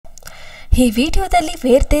ಈ ವಿಡಿಯೋದಲ್ಲಿ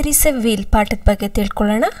wear there is A wheel ಪಾಠದ ಬಗ್ಗೆ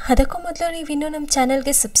ತಿಳ್ಕೊಳ್ಳೋಣ. ಅದಕ್ಕೂ ಮೊದಲು ನೀವು ಇನ್ನೂ ನಮ್ಮ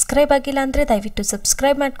ಚಾನಲ್ಗೆ ಸಬ್ಸ್ಕ್ರೈಬ್ ಆಗಿಲ್ಲ ಅಂದರೆ ದಯವಿಟ್ಟು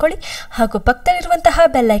ಸಬ್ಸ್ಕ್ರೈಬ್ ಮಾಡ್ಕೊಳ್ಳಿ ಹಾಗೂ ಪಕ್ಕದಲ್ಲಿರುವಂತಹ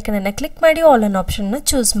ಬೆಲ್ ಐಕನನ್ನು ಕ್ಲಿಕ್ ಮಾಡಿ ಆಲ್ ಆನ್ ಆಪ್ಷನ್ನ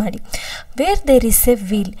ಚೂಸ್ ಮಾಡಿ. Wear there is A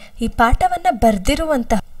wheel ಈ ಪಾಠವನ್ನು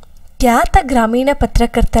ಬರೆದಿರುವಂತಹ ಖ್ಯಾತ ಗ್ರಾಮೀಣ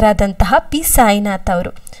ಪತ್ರಕರ್ತರಾದಂತಹ ಪಿ ಸಾಯಿನಾಥ್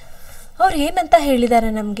ಅವರು ಏನಂತ ಹೇಳಿದ್ದಾರೆ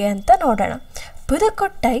ನಮಗೆ ಅಂತ ನೋಡೋಣ.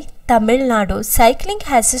 Pudukkottai, Tamil Nadu. Cycling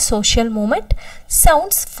has a social moment.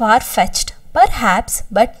 Sounds far-fetched, perhaps,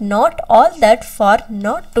 but not all that far,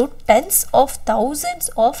 not to tens of thousands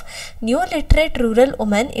of new literate rural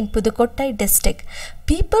women in Pudukottai district.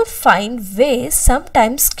 People find ways,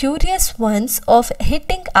 sometimes curious ones, of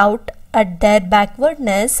hitting out at their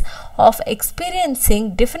backwardness, of experiencing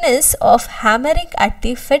deafness, of hammering at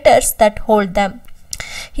the fetters that hold them.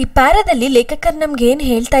 ಈ ಪ್ಯಾರಾದಲ್ಲಿ ಲೇಖಕರು ನಮ್ಗೆ ಏನು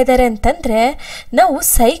ಹೇಳ್ತಾ ಇದ್ದಾರೆ ಅಂತಂದರೆ, ನಾವು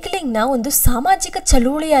ಸೈಕ್ಲಿಂಗ್ನ ಒಂದು ಸಾಮಾಜಿಕ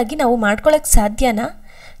ಚಳುವಳಿಯಾಗಿ ನಾವು ಮಾಡ್ಕೊಳ್ಳೋಕ್ಕೆ ಸಾಧ್ಯನಾ?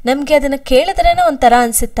 ನಮಗೆ ಅದನ್ನು ಕೇಳಿದ್ರೇ ಒಂಥರ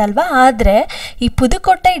ಅನಿಸುತ್ತಲ್ವ. ಆದರೆ ಈ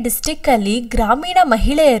ಪುದುಕೊಟ್ಟೈ ಡಿಸ್ಟಿಕ್ಕಲ್ಲಿ ಗ್ರಾಮೀಣ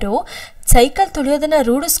ಮಹಿಳೆಯರು ಸೈಕಲ್ ತುಳಿಯೋದನ್ನು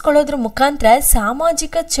ರೂಢಿಸ್ಕೊಳ್ಳೋದ್ರ ಮುಖಾಂತರ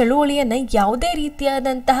ಸಾಮಾಜಿಕ ಚಳುವಳಿಯನ್ನು ಯಾವುದೇ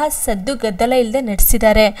ರೀತಿಯಾದಂತಹ ಸದ್ದು ಗದ್ದಲ ಇಲ್ಲದೆ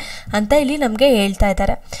ನಡೆಸಿದ್ದಾರೆ ಅಂತ ಇಲ್ಲಿ ನಮಗೆ ಹೇಳ್ತಾ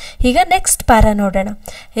ಇದ್ದಾರೆ. ಈಗ ನೆಕ್ಸ್ಟ್ ಪ್ಯಾರಾ ನೋಡೋಣ.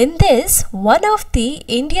 In this one of the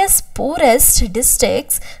India's poorest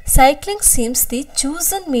districts, cycling seems the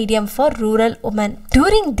chosen medium for rural women.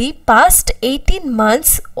 During the past 18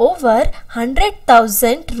 months, over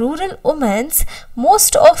 100,000 rural women,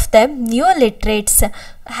 most of them neoliterates,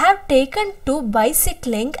 have taken to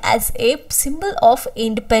bicycling as a symbol of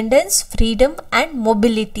independence, freedom and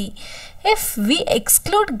mobility. If we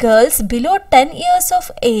exclude girls below 10 years of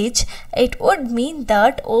age, it would mean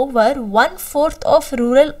that over 1/4 of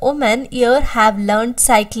rural women here have learned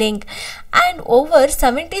cycling, and over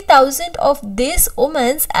 70,000 of these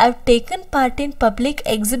women have taken part in public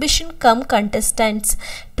exhibition cum contestants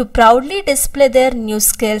to proudly display their new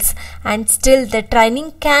skills, and still the training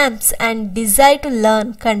camps and desire to learn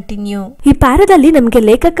continue. ಈ ಪ್ಯಾರಾದಲ್ಲಿ ನಮಗೆ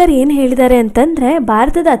ಲೇಖಕರು ಏನು ಹೇಳಿದ್ದಾರೆ ಅಂತಂದ್ರೆ,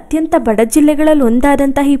 ಭಾರತದ ಅತ್ಯಂತ ಬಡ ಜಿಲ್ಲೆಗಳಲ್ಲಿ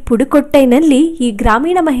ಒಂದಾದಂತಹ ಈ ಪುದುಕೊಟ್ಟೈನಲ್ಲಿ ಈ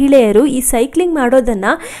ಗ್ರಾಮೀಣ ಮಹಿಳೆಯರು ಈ ಸೈಕ್ಲಿಂಗ್ ಮಾಡೋದನ್ನ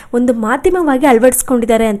ಒಂದು ಮಾಧ್ಯಮವಾಗಿ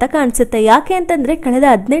ಅಳವಡಿಸ್ಕೊಂಡಿದ್ದಾರೆ ಅಂತ ಕಾಣಿಸುತ್ತೆ. ಯಾಕೆ ಅಂತಂದ್ರೆ, ಕಳೆದ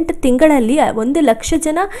 18 ತಿಂಗಳಲ್ಲಿ 1 ಲಕ್ಷ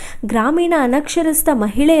ಜನ ಗ್ರಾಮೀಣ ಅನಕ್ಷರಸ್ಥ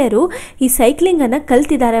ಮಹಿಳೆಯರು ಈ ಸೈಕ್ಲಿಂಗ್ ಅನ್ನ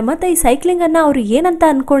ಕಲ್ತಿದ್ದಾರೆ. ಮತ್ತೆ ಈ ಸೈಕ್ಲಿಂಗ್ ಅನ್ನ ಅವರು ಏನಂತ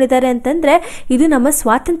ಅನ್ಕೊಂಡಿದ್ದಾರೆ ಅಂತಂದ್ರೆ, ಇದು ನಮ್ಮ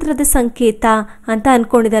ಸ್ವಾತಂತ್ರ್ಯದ ಸಂಕೇತ ಅಂತ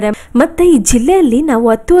ಅನ್ಕೊಂಡಿದ್ದಾರೆ. ಮತ್ತೆ ಈ ಜಿಲ್ಲೆಯಲ್ಲಿ ನಾವು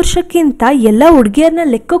 10 ವರ್ಷಕ್ಕಿಂತ ಎಲ್ಲ ಹುಡುಗಿಯರನ್ನ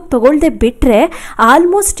ಲೆಕ್ಕಕ್ಕೆ ತಗೊಳ್ದೆ ಬಿಟ್ರೆ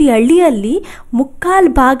ಆಲ್ಮೋಸ್ಟ್ ಈ ಹಳ್ಳಿಯಲ್ಲಿ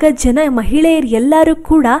 3/4 ಜನ ಮಹಿಳೆಯರು ಎಲ್ಲರೂ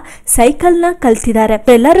ಕೂಡ ಸೈಕಲ್ನ ಕಲ್ತಿದ್ದಾರೆ.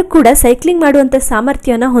 ಎಲ್ಲರೂ ಕೂಡ ಸೈಕ್ಲಿಂಗ್ ಮಾಡುವಂತ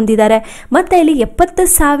ಸಾಮರ್ಥ್ಯನ ಹೊಂದಿದ್ದಾರೆ. ಮತ್ತೆ ಇಲ್ಲಿ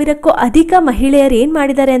 70,000ಕ್ಕೂ ಅಧಿಕ ಮಹಿಳೆಯರು ಏನ್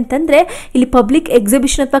ಮಾಡಿದ್ದಾರೆ ಅಂತಂದ್ರೆ, ಇಲ್ಲಿ ಪಬ್ಲಿಕ್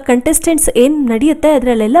ಎಕ್ಸಿಬಿಷನ್ ಅಥವಾ ಕಂಟೆಸ್ಟೆಂಟ್ಸ್ ಏನ್ ನಡೆಯುತ್ತೆ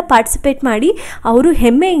ಅದರಲ್ಲೆಲ್ಲ ಪಾರ್ಟಿಸಿಪೇಟ್ ಮಾಡಿ ಅವರು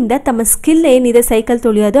ಹೆಮ್ಮೆಯಿಂದ ತಮ್ಮ ಸ್ಕಿಲ್ ಏನಿದೆ ಸೈಕಲ್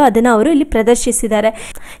ತುಳಿಯೋದು ಅದನ್ನ ಅವರು ಇಲ್ಲಿ ಪ್ರದರ್ಶಿಸಿದ್ದಾರೆ.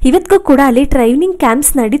 ಇವತ್ತಿಗೂ ಕೂಡ ಅಲ್ಲಿ ಟ್ರೈನಿಂಗ್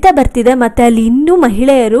ಕ್ಯಾಂಪ್ಸ್ ನಡೀತಾ ಬರ್ತಿದೆ. ಮತ್ತೆ ಅಲ್ಲಿ ಇನ್ನೂ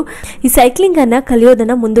ಮಹಿಳೆಯರು ಈ ಸೈಕ್ಲಿಂಗ್ ಅನ್ನ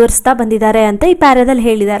ಕಲಿಯೋದನ್ನ ಮುಂದುವರಿಸ್ತಾ ಬಂದಿದ್ದಾರೆ ಅಂತ ಈ ಪ್ಯಾರಾದಲ್ಲಿ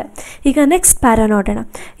ಹೇಳಿದ್ದಾರೆ. ಈಗ ನೆಕ್ಸ್ಟ್ ಪ್ಯಾರಾ ನೋಡೋಣ.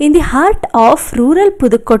 In the heart of rural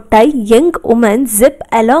Pudukkottai, Young women zip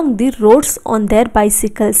along the roads on there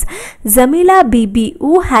bicycles. Jameela Bibi,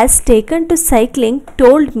 who has taken to cycling,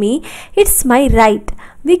 told me, "It's my right.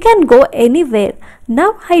 We can go anywhere. Now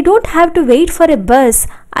I don't have to wait for a bus.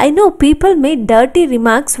 I know people made dirty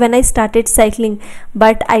remarks when I started cycling,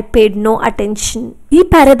 but I paid no attention." ಈ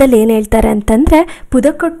ಪ್ಯಾರಾದಲ್ಲಿ ಏನು ಹೇಳ್ತಾರೆ ಅಂತಂದರೆ,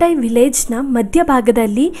 ಪುದುಕೊಟ್ಟೈ ವಿಲೇಜ್ನ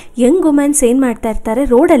ಮಧ್ಯಭಾಗದಲ್ಲಿ Young women's ಏನು ಮಾಡ್ತಾ ಇರ್ತಾರೆ,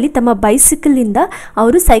 ರೋಡಲ್ಲಿ ತಮ್ಮ ಬೈಸಿಕಲಿಂದ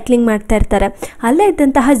ಅವರು ಸೈಕ್ಲಿಂಗ್ ಮಾಡ್ತಾ ಇರ್ತಾರೆ. ಅಲ್ಲೇ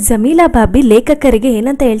ಇದ್ದಂತಹ ಜಮೀಲಾ ಬಾಬಿ ಲೇಖಕರಿಗೆ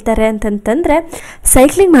ಏನಂತ ಹೇಳ್ತಾರೆ ಅಂತಂತಂದರೆ,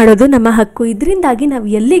 ಸೈಕ್ಲಿಂಗ್ ಮಾಡೋದು ನಮ್ಮ ಹಕ್ಕು. ಇದರಿಂದಾಗಿ ನಾವು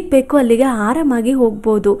ಎಲ್ಲಿಗೆ ಬೇಕೋ ಅಲ್ಲಿಗೆ ಆರಾಮಾಗಿ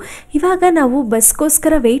ಹೋಗ್ಬೋದು. ಇವಾಗ ನಾವು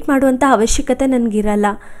ಬಸ್ಗೋಸ್ಕರ ವೆಯ್ಟ್ ಮಾಡುವಂಥ ಅವಶ್ಯಕತೆ ನನಗಿರಲ್ಲ.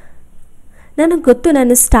 ನನಗೆ ಗೊತ್ತು,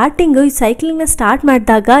 ನಾನು ಸ್ಟಾರ್ಟಿಂಗು ಈ ಸೈಕ್ಲಿಂಗ್ನ ಸ್ಟಾರ್ಟ್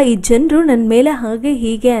ಮಾಡಿದಾಗ ಈ ಜನರು ನನ್ನ ಮೇಲೆ ಹಾಗೆ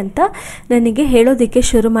ಹೀಗೆ ಅಂತ ನನಗೆ ಹೇಳೋದಕ್ಕೆ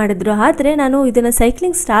ಶುರು ಮಾಡಿದ್ರು. ಆದರೆ ನಾನು ಇದನ್ನು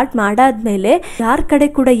ಸೈಕ್ಲಿಂಗ್ ಸ್ಟಾರ್ಟ್ ಮಾಡಾದ್ಮೇಲೆ ಯಾರ ಕಡೆ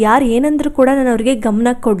ಕೂಡ ಯಾರು ಏನಂದ್ರೂ ಕೂಡ ನಾನು ಅವ್ರಿಗೆ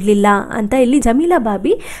ಗಮನ ಕೊಡಲಿಲ್ಲ ಅಂತ ಇಲ್ಲಿ ಜಮೀಲಾ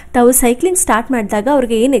ಬಾಬಿ ತಾವು ಸೈಕ್ಲಿಂಗ್ ಸ್ಟಾರ್ಟ್ ಮಾಡಿದಾಗ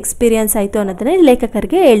ಅವ್ರಿಗೆ ಏನು ಎಕ್ಸ್ಪೀರಿಯನ್ಸ್ ಆಯಿತು ಅನ್ನೋದನ್ನ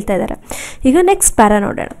ಲೇಖಕರಿಗೆ ಹೇಳ್ತಾ ಇದ್ದಾರೆ. ಈಗ ನೆಕ್ಸ್ಟ್ ಪ್ಯಾರಾ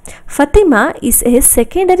ನೋಡೋಣ. ಫತಿಮಾ is A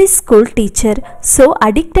secondary school teacher, so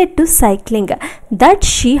addicted to cycling that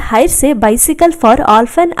she hires a bicycle for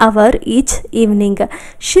half an hour each evening.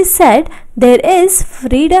 She said, "There is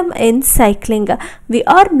freedom in cycling. We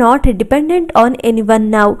are not dependent on anyone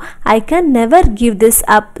now. I can never give this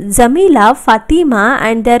up." Zamila, Fatima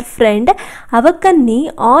and their friend Avakanni,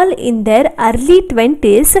 all in their early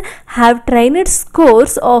 20s, have trained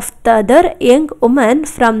scores of the other young women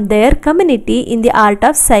from their community in the art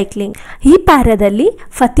of cycling. ಈ ಪ್ಯಾರಾದಲ್ಲಿ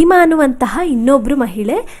ಫತಿಮಾ ಅನ್ನುವಂತಹ ಇನ್ನೊಬ್ರು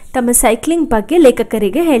ಮಹಿಳೆ ತಮ್ಮ cycling ಬಗ್ಗೆ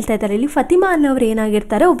ಲೇಖಕರಿಗೆ ಹೇಳ್ತಾ ಇದ್ದಾರೆ. ಇಲ್ಲಿ ಫತಿಮಾ ಅನ್ನೋರು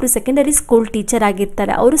ಏನಾಗಿರ್ತಾರೆ, ಒಬ್ರು ಸೆಕೆಂಡರಿ ಸ್ಕೂಲ್ ಟೀಚರ್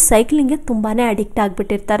ಆಗಿರ್ತಾರೆ. ಅವರು ಸೈಕ್ಲಿಂಗ್ಗೆ ತುಂಬಾ ಅಡಿಕ್ಟ್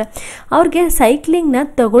ಆಗಿಬಿಟ್ಟಿರ್ತಾರೆ. ಅವ್ರಿಗೆ ಸೈಕ್ಲಿಂಗ್ನ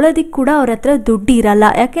ತಗೊಳ್ಳೋದಕ್ಕೆ ಕೂಡ ಅವ್ರ ಹತ್ರ ದುಡ್ಡು ಇರಲ್ಲ.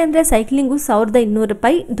 ಯಾಕೆಂದರೆ ಸೈಕ್ಲಿಂಗು 1200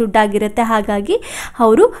 ರೂಪಾಯಿ ದುಡ್ಡಾಗಿರುತ್ತೆ. ಹಾಗಾಗಿ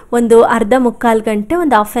ಅವರು ಒಂದು ಅರ್ಧ ಮುಕ್ಕಾಲು ಗಂಟೆ,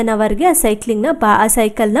 ಒಂದು ಹಾಫ್ ಆನ್ ಅವರ್ಗೆ ಆ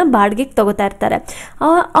ಸೈಕಲ್ನ ಬಾಡಿಗೆಗೆ ತಗೋತಾ ಇರ್ತಾರೆ.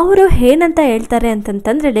 ಅವರು ಏನಂತ ಹೇಳ್ತಾರೆ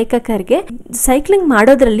ಅಂತಂತಂದರೆ ಲೇಖಕರಿಗೆ, ಸೈಕ್ಲಿಂಗ್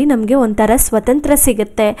ಮಾಡೋದ್ರಲ್ಲಿ ನಮಗೆ ಒಂಥರ ಸ್ವತಂತ್ರ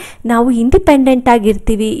ಸಿಗುತ್ತೆ, ನಾವು ಇಂಡಿಪೆಂಡೆಂಟ್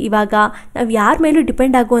ಆಗಿರ್ತೀವಿ. ಇವಾಗ ನಾವು ಯಾರ ಮೇಲೂ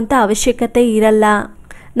ಡಿಪೆಂಡ್ ಆಗುವಂಥ ಅವಶ್ಯಕತೆ ಇರಲ್ಲ,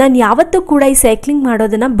 ನಾನು ಯಾವತ್ತೂ ಕೂಡ ಈ ಸೈಕ್ಲಿಂಗ್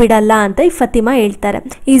ಮಾಡೋದನ್ನು ಬಿಡಲ್ಲ ಅಂತ ಈ ಫಾತಿಮಾ ಹೇಳ್ತಾರೆ.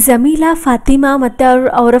 ಈ ಜಮೀಲಾ, ಫಾತಿಮಾ ಮತ್ತು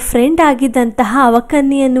ಅವರ ಫ್ರೆಂಡ್ ಆಗಿದ್ದಂತಹ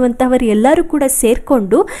ಅವಕನ್ನಿ ಅನ್ನುವಂಥವರು ಎಲ್ಲರೂ ಕೂಡ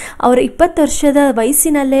ಸೇರಿಕೊಂಡು ಅವರ 20 ವರ್ಷದ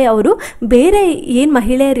ವಯಸ್ಸಿನಲ್ಲೇ ಅವರು ಬೇರೆ ಏನು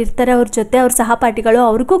ಮಹಿಳೆಯರು ಇರ್ತಾರೆ ಅವ್ರ ಜೊತೆ, ಅವ್ರ ಸಹಪಾಠಿಗಳು,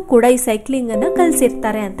 ಅವ್ರಿಗೂ ಕೂಡ ಈ ಸೈಕ್ಲಿಂಗನ್ನು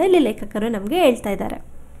ಕಲಿಸಿರ್ತಾರೆ ಅಂತ ಇಲ್ಲಿ ಲೇಖಕರು ನಮಗೆ ಹೇಳ್ತಾ ಇದ್ದಾರೆ.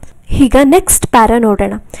 ಈಗ ನೆಕ್ಸ್ಟ್ ಪ್ಯಾರಾ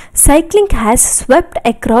ನೋಡೋಣ. Cycling has swept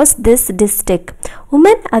across this district.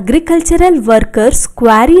 Women agricultural workers,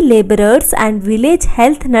 quarry labourers and village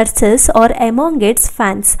health nurses R among it's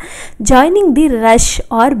fans, joining the rush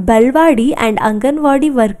R ಬಲ್ವಾಡಿ and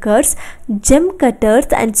anganwadi workers, gem cutters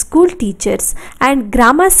and school teachers and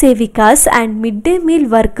grama sevikas and midday meal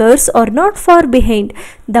workers are not far behind.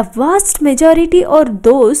 The vast majority are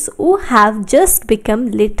those who have just become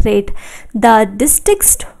literate. The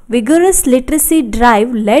district's vigorous literacy drive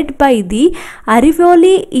led by the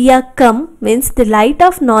Arivoli Iyakam, means the Light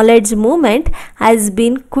of Knowledge movement, has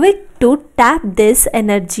been quick to tap this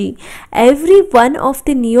energy. Every one of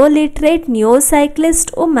the neoliterate neocyclist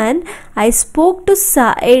women I spoke to saw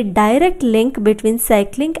a direct link between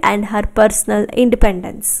cycling and her personal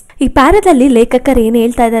independence. ಈ ಪ್ಯಾರಾದಲ್ಲಿ ಲೇಖಕರು ಏನು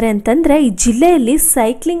ಹೇಳ್ತಾ ಇದ್ದಾರೆ ಅಂತಂದರೆ, ಈ ಜಿಲ್ಲೆಯಲ್ಲಿ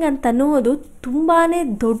cycling ಅಂತ ಅನ್ನೋದು ತುಂಬಾ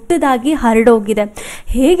ದೊಡ್ಡದಾಗಿ ಹರಡೋಗಿದೆ.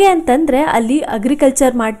 ಹೇಗೆ ಅಂತಂದರೆ, ಅಲ್ಲಿ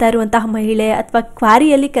ಅಗ್ರಿಕಲ್ಚರ್ ಮಾಡ್ತಾ ಇರುವಂತಹ ಮಹಿಳೆ ಅಥವಾ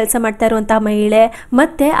ಕ್ವಾರಿಯಲ್ಲಿ ಕೆಲಸ ಮಾಡ್ತಾ ಇರುವಂತಹ ಮಹಿಳೆ,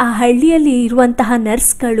 ಮತ್ತು ಆ ಹಳ್ಳಿಯಲ್ಲಿ ಇರುವಂತಹ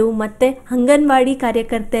ನರ್ಸ್ಗಳು, ಮತ್ತು ಅಂಗನವಾಡಿ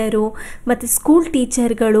ಕಾರ್ಯಕರ್ತೆಯರು, ಮತ್ತು ಸ್ಕೂಲ್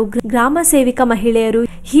ಟೀಚರ್ಗಳು, ಗ್ರಾಮ ಸೇವಿಕ ಮಹಿಳೆಯರು,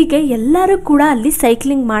 ಹೀಗೆ ಎಲ್ಲರೂ ಕೂಡ ಅಲ್ಲಿ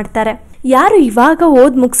ಸೈಕ್ಲಿಂಗ್ ಮಾಡ್ತಾರೆ. ಯಾರು ಇವಾಗ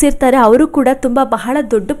ಓದಿ ಮುಗಿಸಿರ್ತಾರೆ ಅವರು ಕೂಡ ಬಹಳ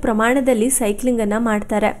ದೊಡ್ಡ ಪ್ರಮಾಣದಲ್ಲಿ ಸೈಕ್ಲಿಂಗನ್ನು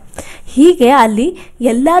ಮಾಡ್ತಾರೆ. ಹೀಗೆ ಅಲ್ಲಿ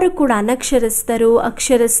ಎಲ್ಲರೂ ಕೂಡ ಅನಕ್ಷರಸ್ಥರು,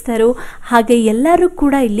 ಅಕ್ಷರಸ್ಥರು, ಹಾಗೆ ಎಲ್ಲರೂ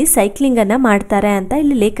ಕೂಡ ಇಲ್ಲಿ ಸೈಕ್ಲಿಂಗನ್ನು ಮಾಡ್ತಾರೆ ಅಂತ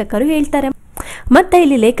ಇಲ್ಲಿ ಲೇಖಕರು ಹೇಳ್ತಾರೆ. ಮತ್ತು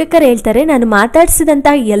ಇಲ್ಲಿ ಲೇಖಕರು ಹೇಳ್ತಾರೆ, ನಾನು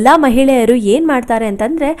ಮಾತಾಡಿಸಿದಂತಹ ಎಲ್ಲ ಮಹಿಳೆಯರು ಏನು ಮಾಡ್ತಾರೆ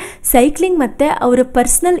ಅಂತಂದರೆ, ಸೈಕ್ಲಿಂಗ್ ಮತ್ತು ಅವರ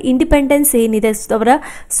ಪರ್ಸ್ನಲ್ ಇಂಡಿಪೆಂಡೆನ್ಸ್ ಏನಿದೆ, ಅವರ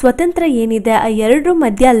ಸ್ವತಂತ್ರ ಏನಿದೆ, ಆ ಎರಡರ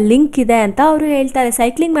ಮಧ್ಯ ಲಿಂಕ್ ಇದೆ ಅಂತ ಅವರು ಹೇಳ್ತಾರೆ.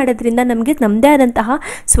 ಸೈಕ್ಲಿಂಗ್ ಮಾಡೋದ್ರಿಂದ ನಮಗೆ ನಮ್ಮದೇ ಆದಂತಹ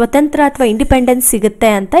ಸ್ವತಂತ್ರ ಅಥವಾ ಇಂಡಿಪೆಂಡೆನ್ಸ್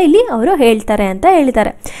ಸಿಗುತ್ತೆ ಅಂತ ಇಲ್ಲಿ ಅವರು ಹೇಳ್ತಾರೆ ಅಂತ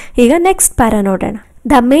ಹೇಳಿದ್ದಾರೆ. ಈಗ ನೆಕ್ಸ್ಟ್ ಪ್ಯಾರಾ ನೋಡೋಣ.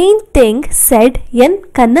 The main thing, said N.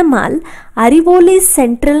 Kannamal, Arivoli's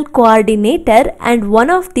central coordinator and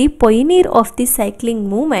one of the pioneer of the cycling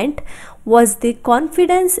movement, was the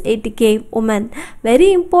confidence it gave women. Very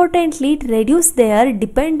importantly, it reduced their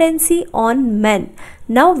dependency on men.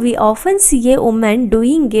 Now we often see a woman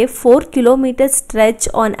doing a 4-kilometer stretch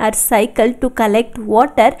on her cycle to collect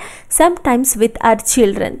water, sometimes with her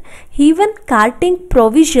children. Even carting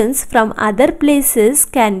provisions from other places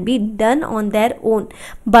can be done on their own.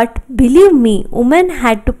 But believe me, women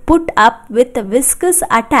had to put up with vicious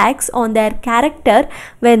attacks on their character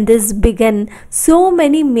when this began. So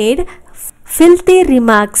many made filthy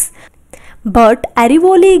remarks. But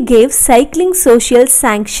Arivoli gave cycling social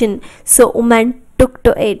sanction, so women took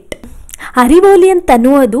to it. Arivoli ಅಂತ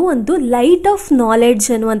ಅನ್ನುವುದು ಒಂದು light off knowledge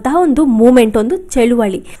ಅನ್ನುವಂತಹ ಒಂದು moment, ಒಂದು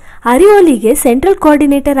ಚಳುವಳಿ. ಅರಿವೋಲಿಗೆ central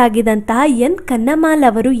coordinator ಆಗಿದ್ದಂತಹ N ಕನ್ನಮಾಲ್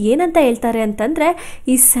ಅವರು ಏನಂತ ಹೇಳ್ತಾರೆ ಅಂತಂದರೆ,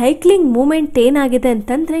 ಈ ಸೈಕ್ಲಿಂಗ್ ಮೂಮೆಂಟ್ ಏನಾಗಿದೆ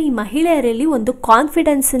ಅಂತಂದರೆ ಈ ಮಹಿಳೆಯರಲ್ಲಿ ಒಂದು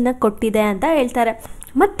ಕಾನ್ಫಿಡೆನ್ಸನ್ನು ಕೊಟ್ಟಿದೆ ಅಂತ ಹೇಳ್ತಾರೆ.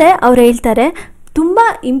 ಮತ್ತು ಅವ್ರು ಹೇಳ್ತಾರೆ, ತುಂಬ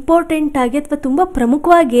ಇಂಪಾರ್ಟೆಂಟಾಗಿ ಅಥವಾ ತುಂಬ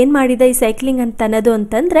ಪ್ರಮುಖವಾಗಿ ಏನು ಮಾಡಿದೆ ಈ ಸೈಕ್ಲಿಂಗ್ ಅಂತ ಅನ್ನೋದು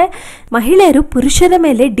ಅಂತಂದರೆ, ಮಹಿಳೆಯರು ಪುರುಷರ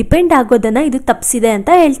ಮೇಲೆ ಡಿಪೆಂಡ್ ಆಗೋದನ್ನು ಇದು ತಪ್ಪಿಸಿದೆ ಅಂತ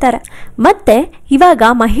ಹೇಳ್ತಾರೆ. ಮತ್ತು ಇವಾಗ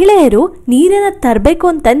ಮಹಿಳೆಯರು ನೀರನ್ನು ತರಬೇಕು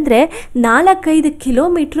ಅಂತಂದರೆ 4-5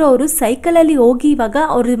 ಕಿಲೋಮೀಟ್ರು ಅವರು ಸೈಕಲಲ್ಲಿ ಹೋಗಿ, ಇವಾಗ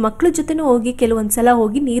ಅವ್ರ ಮಕ್ಕಳ ಜೊತೆನೂ ಹೋಗಿ ಕೆಲವೊಂದು ಸಲ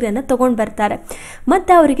ಹೋಗಿ ನೀರನ್ನು ತೊಗೊಂಡು ಬರ್ತಾರೆ.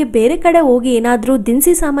 ಮತ್ತು ಅವರಿಗೆ ಬೇರೆ ಕಡೆ ಹೋಗಿ ಏನಾದರೂ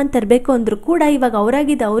ದಿನಸಿ ಸಾಮಾನು ತರಬೇಕು ಅಂದರೂ ಕೂಡ ಇವಾಗ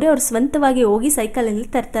ಅವರಾಗಿದ್ದು ಅವ್ರ ಸ್ವಂತವಾಗಿ ಹೋಗಿ ಸೈಕಲಲ್ಲಿ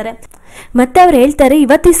ತರ್ತಾರೆ. ಮತ್ತು ಅವ್ರು ಹೇಳ್ತಾರೆ,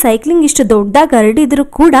 ಇವತ್ತು ಈ ಸೈಕ್ಲಿಂಗ್ ಇಷ್ಟು ದೊಡ್ಡದಾಗಿ ಹರಡಿದ್ರು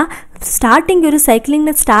ಕೂಡ ಸ್ಟಾರ್ಟಿಂಗ್ ಇವರು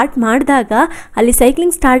ಸೈಕ್ಲಿಂಗ್ನ ಸ್ಟಾರ್ಟ್ ಮಾಡಿದಾಗ ಅಲ್ಲಿ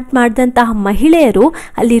ಸೈಕ್ಲಿಂಗ್ ಸ್ಟಾರ್ಟ್ ಮಾಡಿದಂತಹ ಮಹಿಳೆಯರು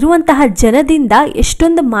ಅಲ್ಲಿರುವಂತಹ ಜನದಿಂದ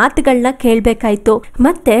ಎಷ್ಟೊಂದು ಮಾತುಗಳನ್ನ ಕೇಳಬೇಕಾಯಿತು.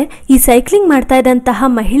 ಮತ್ತು ಈ ಸೈಕ್ಲಿಂಗ್ ಮಾಡ್ತಾ ಇದ್ದಂತಹ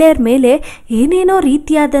ಮಹಿಳೆಯರ ಮೇಲೆ ಏನೇನೋ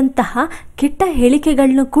ರೀತಿಯಾದಂತಹ ಕೆಟ್ಟ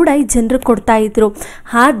ಹೇಳಿಕೆಗಳನ್ನೂ ಕೂಡ ಈ ಜನರು ಕೊಡ್ತಾ ಇದ್ರು.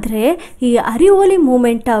 ಆದರೆ ಈ ಅರಿವೋಲಿ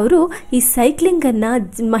ಮೂಮೆಂಟ್ ಅವರು ಈ ಸೈಕ್ಲಿಂಗನ್ನು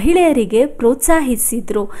ಮಹಿಳೆಯರಿಗೆ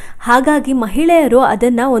ಪ್ರೋತ್ಸಾಹಿಸಿದ್ರು. ಹಾಗಾಗಿ ಮಹಿಳೆಯರು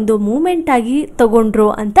ಅದನ್ನು ಒಂದು ಮೂಮೆಂಟ್ ಆಗಿ ತಗೊಂಡ್ರು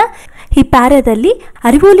ಅಂತ ಈ ಪ್ಯಾರಾದಲ್ಲಿ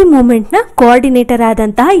ಅರಿವೋಲಿ ಮೂಮೆಂಟ್ನ ಕೋಆರ್ಡಿನೇಟರ್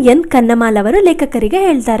ಆದಂತಹ ಎನ್ ಕನ್ನಮಾಲ್ ಅವರು ಲೇಖಕರಿಗೆ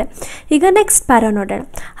ಹೇಳ್ತಾರೆ. ಈಗ ನೆಕ್ಸ್ಟ್ ಪ್ಯಾರಾ ನೋಡೋಣ.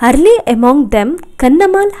 Early among them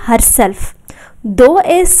ಕನ್ನಮಾಲ್ Har self. Though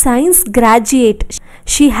a science graduate,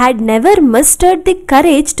 she had never mustered the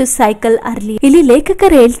courage to cycle early. ಇಲ್ಲಿ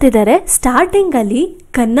ಲೇಖಕರು ಹೇಳ್ತಿದ್ದಾರೆ, ಸ್ಟಾರ್ಟಿಂಗ್ ಅಲ್ಲಿ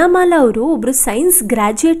ಕನ್ನಮಾಲ ಅವರು ಒಬ್ರು ಸೈನ್ಸ್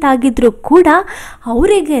ಗ್ರಾಜ್ಯುಯೇಟ್ ಆಗಿದ್ರು ಕೂಡ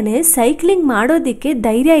ಅವರಿಗೇನೆ ಸೈಕ್ಲಿಂಗ್ ಮಾಡೋದಕ್ಕೆ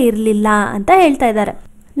ಧೈರ್ಯ ಇರಲಿಲ್ಲ ಅಂತ ಹೇಳ್ತಾ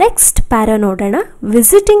ಇದ್ದಾರೆ. ನೆಕ್ಸ್ಟ್ ಪ್ಯಾರಾ ನೋಡೋಣ.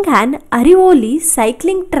 Visiting on Arivoli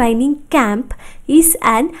cycling training camp is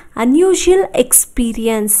on unusual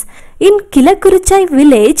experience. In Kilakuruchai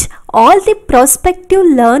village, all the prospective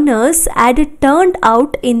learners had turned out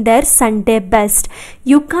in their Sunday best.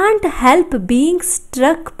 You can't help being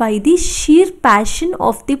struck by the sheer passion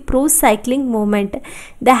of the pro cycling movement.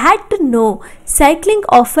 They had to know cycling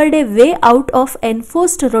offered a way out of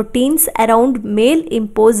enforced routines around male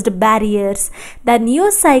imposed barriers. The neo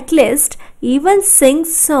cyclist even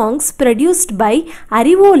sings songs produced by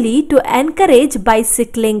Arivoli to encourage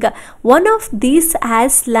bicycling. One of these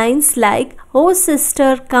has lines like, "Oh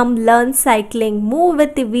sister, come learn cycling, move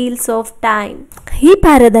with the wheels of time." ಈ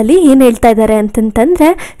ಪ್ಯಾರದಲ್ಲಿ ಏನು ಹೇಳ್ತಾ ಇದ್ದಾರೆ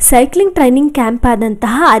ಅಂತಂತಂದರೆ, cycling training camp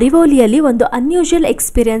ಆದಂತಹ ಅರಿವೋಲಿಯಲ್ಲಿ ಒಂದು unusual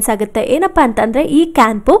experience ಆಗುತ್ತೆ. ಏನಪ್ಪ ಅಂತಂದರೆ, ಈ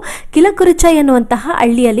ಕ್ಯಾಂಪು ಕಿಲಕುರುಚೈ ಅನ್ನುವಂತಹ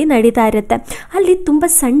ಹಳ್ಳಿಯಲ್ಲಿ ನಡೀತಾ ಇರುತ್ತೆ. ಅಲ್ಲಿ ತುಂಬ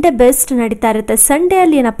ಸಂಡೇ ಬೆಸ್ಟ್ ನಡೀತಾ ಇರುತ್ತೆ. ಸಂಡೇ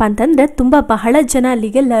ಅಲ್ಲಿ ಏನಪ್ಪ ಅಂತಂದರೆ ಬಹಳ ಜನ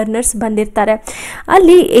ಅಲ್ಲಿಗೆ ಲರ್ನರ್ಸ್ ಬಂದಿರ್ತಾರೆ.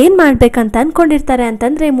 ಅಲ್ಲಿ ಏನು ಮಾಡಬೇಕಂತ ಅಂದ್ಕೊಂಡಿರ್ತಾರೆ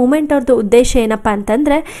ಅಂತಂದರೆ, ಮೂಮೆಂಟ್ ಅವ್ರದ್ದು ಉದ್ದೇಶ ಏನಪ್ಪ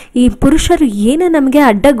ಅಂತಂದರೆ, ಈ ಪುರುಷರು ಏನು ನಮಗೆ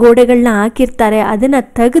ಅಡ್ಡ ಗೋಡೆಗಳನ್ನ ಹಾಕಿರ್ತಾರೆ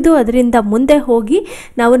ಅದನ್ನು ತೆಗೆದು ಅದರಿಂದ ಮುಂದೆ ಹೋಗಿ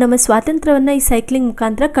ನಾವು ನಮ್ಮ ಸ್ವಾತಂತ್ರ್ಯವನ್ನು ಈ ಸೈಕ್ಲಿಂಗ್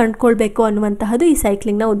ಮುಖಾಂತರ ಕಂಡುಕೊಳ್ಬೇಕು ಅನ್ನುವಂತಹದ್ದು ಈ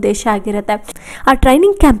ಸೈಕ್ಲಿಂಗ್ನ ಉದ್ದೇಶ ಆಗಿರುತ್ತೆ. ಆ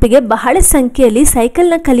ಟ್ರೈನಿಂಗ್ ಕ್ಯಾಂಪಿಗೆ ಬಹಳ ಸಂಖ್ಯೆಯಲ್ಲಿ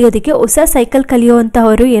ಸೈಕಲ್ನ ಕಲಿಯೋದಕ್ಕೆ, ಹೊಸ ಸೈಕಲ್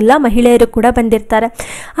ಕಲಿಯುವಂತಹವರು ಎಲ್ಲ ಮಹಿಳೆಯರು ಕೂಡ ಬಂದಿರ್ತಾರೆ.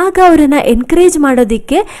 ಆಗ ಅವರನ್ನು ಎನ್ಕರೇಜ್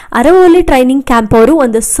ಮಾಡೋದಕ್ಕೆ ಅರವೋಲಿ ಟ್ರೈನಿಂಗ್ ಕ್ಯಾಂಪ್ ಅವರು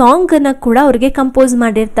ಒಂದು ಸಾಂಗನ್ನು ಕೂಡ ಅವ್ರಿಗೆ ಕಂಪೋಸ್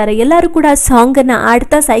ಮಾಡಿರ್ತಾರೆ. ಎಲ್ಲರೂ ಕೂಡ ಆ ಸಾಂಗನ್ನು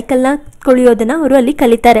ಆಡ್ತಾ ಸೈಕಲ್ನ ಕುಳಿಯೋದನ್ನ ಅವರು ಅಲ್ಲಿ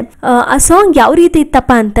ಕಲಿತಾರೆ. ಆ ಸಾಂಗ್ ಯಾವ ರೀತಿ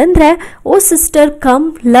ಇತ್ತಪ್ಪ ಅಂತಂದ್ರೆ, "ಓ sister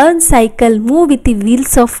come learn cycle, move with the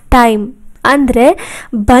wheels of time." ಅಂದರೆ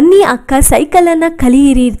ಬನ್ನಿ ಅಕ್ಕ ಸೈಕಲನ್ನು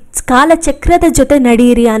ಕಲಿಯಿರಿ, ಕಾಲಚಕ್ರದ ಜೊತೆ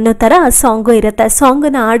ನಡೆಯಿರಿ ಅನ್ನೋ ಥರ ಆ ಸಾಂಗು ಇರುತ್ತೆ. ಆ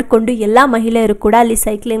ಸಾಂಗನ್ನು ಆಡಿಕೊಂಡು ಎಲ್ಲ ಮಹಿಳೆಯರು ಕೂಡ ಅಲ್ಲಿ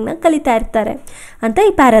ಸೈಕ್ಲಿಂಗ್ನ ಕಲಿತಾ ಇರ್ತಾರೆ ಅಂತ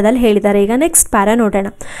ಈ ಪ್ಯಾರಾದಲ್ಲಿ ಹೇಳಿದ್ದಾರೆ. ಈಗ ನೆಕ್ಸ್ಟ್ ಪ್ಯಾರಾ ನೋಡೋಣ.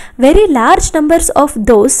 Very large numbers of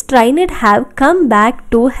those ಟ್ರೈನೆಡ್ have come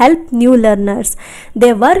back to help new learners.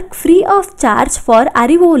 They work free of charge for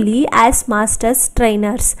Arivoli as masters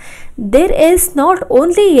trainers. There is not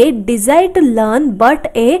only a desire to learn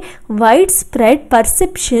but a widespread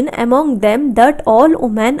perception among them that all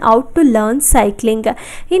women ought to learn cycling.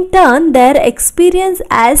 In turn, their experience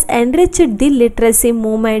has enriched the literacy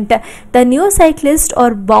movement. The new cyclists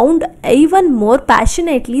are bound even more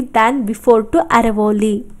passionately than before to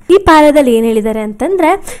Aravoli. ಈ ಪ್ಯಾರಾದಲ್ಲಿ ಏನು ಹೇಳಿದ್ದಾರೆ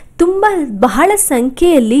ಅಂತಂದರೆ, ಬಹಳ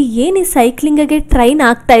ಸಂಖ್ಯೆಯಲ್ಲಿ ಏನು ಈ ಸೈಕ್ಲಿಂಗಿಗೆ train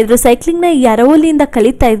ಆಗ್ತಾಯಿದ್ರು, ಸೈಕ್ಲಿಂಗ್ನ ಈ ಅರವಲ್ಲಿಯಿಂದ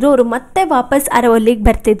ಕಲಿತಾ ಇದ್ರು, ಅವರು ಮತ್ತೆ ವಾಪಸ್ ಅರವಲ್ಲಿಗೆ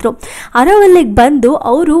ಬರ್ತಿದ್ರು. ಅರವಲ್ಲಿಗೆ ಬಂದು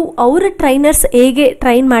ಅವರ ಟ್ರೈನರ್ಸ್ ಹೇಗೆ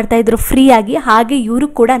ಟ್ರೈನ್ ಮಾಡ್ತಾಯಿದ್ರು ಫ್ರೀಯಾಗಿ, ಹಾಗೆ ಇವರು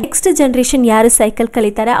ಕೂಡ ನೆಕ್ಸ್ಟ್ ಜನ್ರೇಷನ್ ಯಾರು ಸೈಕಲ್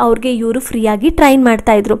ಕಲಿತಾರೆ ಅವ್ರಿಗೆ ಇವರು ಫ್ರೀಯಾಗಿ ಟ್ರೈನ್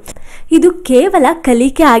ಮಾಡ್ತಾಯಿದ್ರು. ಇದು ಕೇವಲ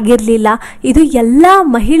ಕಲಿಕೆ ಆಗಿರಲಿಲ್ಲ, ಇದು ಎಲ್ಲ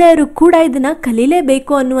ಮಹಿಳೆಯರು ಕೂಡ ಇದನ್ನು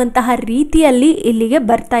ಕಲೀಲೇಬೇಕು ಅನ್ನುವಂತಹ ರೀತಿಯಲ್ಲಿ ಇಲ್ಲಿಗೆ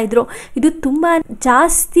ಬರ್ತಾಯಿದ್ರು. ಇದು ತುಂಬ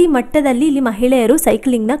ಜಾಸ್ತಿ ಮಟ್ಟದಲ್ಲಿ ಇಲ್ಲಿ ಮಹಿಳೆಯರು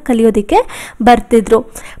ಸೈಕ್ಲಿಂಗ್ನ ಕಲಿಯೋದಕ್ಕೆ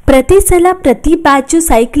ಬರ್ತಿದ್ರು. ಪ್ರತಿ ಸಲ ಪ್ರತಿ ಬ್ಯಾಚು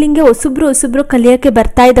ಸೈಕ್ಲಿಂಗ್ಗೆ ಹೊಸಬ್ರು ಕಲಿಯೋಕ್ಕೆ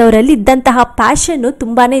ಬರ್ತಾ ಇದ್ದವರಲ್ಲಿ ಇದ್ದಂತಹ ಪ್ಯಾಷನ್ನು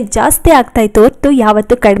ತುಂಬಾನೇ ಜಾಸ್ತಿ ಆಗ್ತಾ ಇತ್ತು ಹೊರತು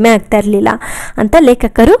ಯಾವತ್ತೂ ಕಡಿಮೆ ಆಗ್ತಾ ಇರಲಿಲ್ಲ ಅಂತ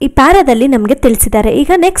ಲೇಖಕರು ಈ ಪ್ಯಾರಾದಲ್ಲಿ ನಮಗೆ ತಿಳಿಸಿದ್ದಾರೆ.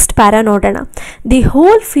 ಈಗ ನೆಕ್ಸ್ಟ್ ಪ್ಯಾರಾ ನೋಡೋಣ. The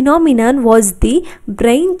whole phenomenon was the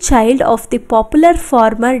brain child of the popular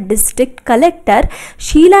farmer district collector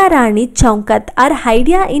Sheila Rani ಚೌಕತ್. Her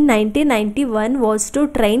idea in 1991 was to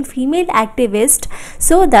train female activists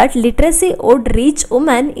so that literacy would reach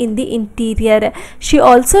women in the interior. She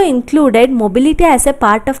also included mobility as a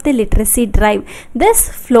part of the literacy drive. This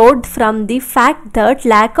flowed from the fact that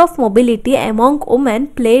lack of mobility among women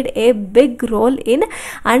played a big role in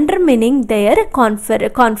undermining their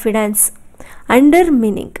confidence.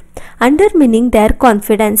 Undermining their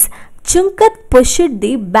confidence. Chunkat pushed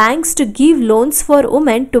the banks to give loans for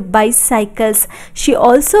women to buy cycles. She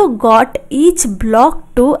also got each block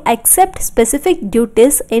to accept specific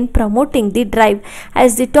duties in promoting the drive.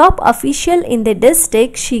 As the top official in the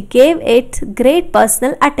district, she gave it great personal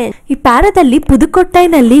attention. ಈ ಪ್ಯಾರಾದಲ್ಲಿ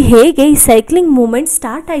ಪುದುಕೊಟ್ಟೈನಲ್ಲಿ ಹೇಗೆ ಈ cycling movement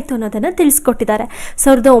start ಆಯಿತು ಅನ್ನೋದನ್ನು ತಿಳಿಸ್ಕೊಟ್ಟಿದ್ದಾರೆ.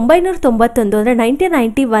 1991 ಅಂದರೆ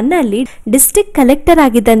 1991ನಲ್ಲಿ district collector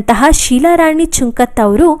ಆಗಿದ್ದಂತಹ ಶೀಲಾರಾಣಿ Chunkath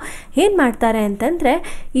ಅವರು ಏನು ಮಾಡ್ತಾರೆ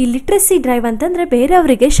ಅಂತಂದರೆ, ಈ ಲಿಟ್ರಸಿ ಡ್ರೈವ್ ಅಂತಂದರೆ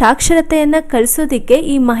ಬೇರೆಯವರಿಗೆ ಸಾಕ್ಷರತೆಯನ್ನು ಕಳಿಸೋದಕ್ಕೆ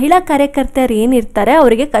ಈ ಮಹಿಳಾ ಕಾರ್ಯಕರ್ತರು ಏನಿರ್ತಾರೆ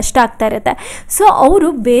ಅವರಿಗೆ ಕಷ್ಟ ಆಗ್ತಾ ಇರುತ್ತೆ. ಸೊ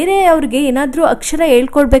ಅವರು ಬೇರೆಯವ್ರಿಗೆ ಏನಾದರೂ ಅಕ್ಷರ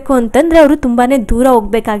ಹೇಳ್ಕೊಡ್ಬೇಕು ಅಂತಂದರೆ ಅವರು ತುಂಬಾ ದೂರ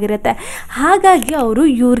ಹೋಗಬೇಕಾಗಿರುತ್ತೆ. ಹಾಗಾಗಿ ಅವರು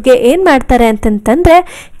ಇವ್ರಿಗೆ ಏನು ಮಾಡ್ತಾರೆ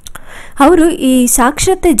ಅಂತಂತಂದರೆ ಅವರು ಈ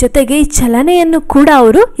ಸಾಕ್ಷರತೆ ಜೊತೆಗೆ ಈ ಚಲನೆಯನ್ನು ಕೂಡ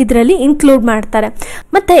ಅವರು ಇದರಲ್ಲಿ ಇನ್ಕ್ಲೂಡ್ ಮಾಡ್ತಾರೆ.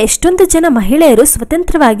 ಮತ್ತು ಎಷ್ಟೊಂದು ಜನ ಮಹಿಳೆಯರು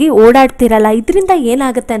ಸ್ವತಂತ್ರವಾಗಿ ಓಡಾಡ್ತಿರಲ್ಲ. ಇದರಿಂದ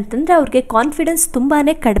ಏನಾಗುತ್ತೆ ಅಂತಂದರೆ ಅವ್ರಿಗೆ ಕಾನ್ಫಿಡೆನ್ಸ್ ತುಂಬಾ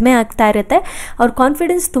ಕಡಿಮೆ ಆಗ್ತಾ ಇರುತ್ತೆ, ಅವ್ರ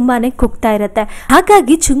ಕಾನ್ಫಿಡೆನ್ಸ್ ತುಂಬಾ ಕುಗ್ತಾ ಇರುತ್ತೆ.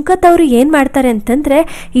 ಹಾಗಾಗಿ ಚುಂಕತ್ ಅವರು ಏನು ಮಾಡ್ತಾರೆ ಅಂತಂದರೆ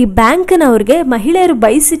ಈ ಬ್ಯಾಂಕ್ನವ್ರಿಗೆ ಮಹಿಳೆಯರು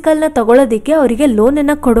ಬೈಸಿಕಲ್ನ ತಗೊಳ್ಳೋದಕ್ಕೆ ಅವರಿಗೆ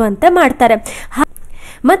ಲೋನನ್ನು ಕೊಡುವಂತೆ ಮಾಡ್ತಾರೆ.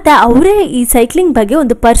 ಮತ್ತು ಅವರೇ ಈ ಸೈಕ್ಲಿಂಗ್ ಬಗ್ಗೆ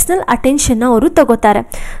ಒಂದು ಪರ್ಸನಲ್ ಅಟೆನ್ಷನ್ನ ಅವರು ತಗೋತಾರೆ.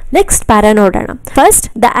 ನೆಕ್ಸ್ಟ್ ಪ್ಯಾರಾ ನೋಡೋಣ. First,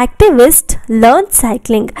 the activist learn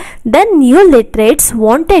cycling, then new literates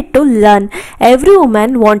wanted to learn, every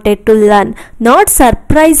woman wanted to learn. Not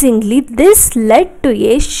surprisingly this LED to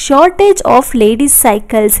A shortage of ladies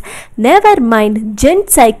cycles. Never mind,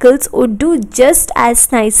 ಜೆಂಟ್ cycles would do just as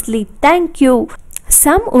nicely. Thank you.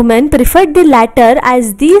 Some women preferred the latter as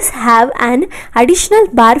these have an additional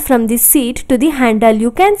bar from the seat to the handle.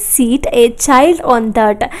 You can seat a child on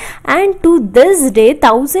that. And to this day,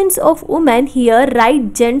 thousands of women here ride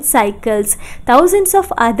gent cycles. Thousands of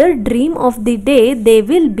others dream of the day they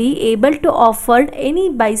will be able to afford any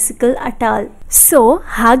bicycle at all. So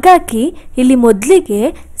ಹಾಗಾಗಿ ಇಲ್ಲಿ ಮೊದಲಿಗೆ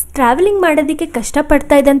travelling ಮಾಡೋದಕ್ಕೆ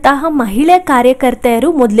ಕಷ್ಟಪಡ್ತಾ ಇದ್ದಂತಹ ಮಹಿಳಾ ಕಾರ್ಯಕರ್ತೆಯರು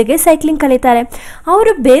ಮೊದಲಿಗೆ cycling ಕಲಿತಾರೆ.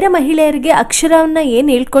 ಅವರು ಬೇರೆ ಮಹಿಳೆಯರಿಗೆ ಅಕ್ಷರವನ್ನು ಏನು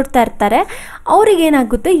ಹೇಳ್ಕೊಡ್ತಾ ಇರ್ತಾರೆ,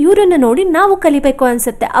 ಅವ್ರಿಗೇನಾಗುತ್ತೆ ಇವರನ್ನು ನೋಡಿ ನಾವು ಕಲಿಬೇಕು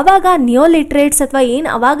ಅನಿಸುತ್ತೆ. ಆವಾಗ ನ್ಯೂ ಲಿಟ್ರೇಟ್ಸ್ ಅಥವಾ ಏನು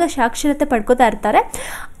ಆವಾಗ ಸಾಕ್ಷರತೆ ಪಡ್ಕೋತಾ ಇರ್ತಾರೆ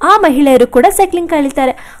ಆ ಮಹಿಳೆಯರು ಕೂಡ ಸೈಕ್ಲಿಂಗ್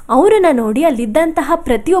ಕಲಿತಾರೆ. ಅವರನ್ನು ನೋಡಿ ಅಲ್ಲಿದ್ದಂತಹ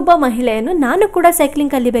ಪ್ರತಿಯೊಬ್ಬ ಮಹಿಳೆಯನ್ನು ನಾನು ಕೂಡ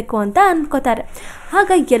ಸೈಕ್ಲಿಂಗ್ ಕಲಿಬೇಕು ಅಂತ ಅಂದ್ಕೋತಾರೆ.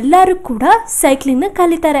 ಆಗ ಎಲ್ಲರೂ ಕೂಡ ಸೈಕ್ಲಿಂಗ್ನ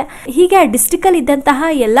ಕಲಿತಾರೆ. ಹೀಗೆ ಆ ಡಿಸ್ಟ್ರಿಕ್ಟಲ್ಲಿ ಇದ್ದಂತಹ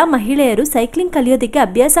ಎಲ್ಲ ಮಹಿಳೆಯರು ಸೈಕ್ಲಿಂಗ್ ಕಲಿಯೋದಕ್ಕೆ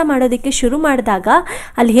ಅಭ್ಯಾಸ ಮಾಡೋದಕ್ಕೆ ಶುರು ಮಾಡಿದಾಗ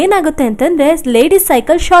ಅಲ್ಲಿ ಏನಾಗುತ್ತೆ ಅಂತಂದರೆ ಲೇಡೀಸ್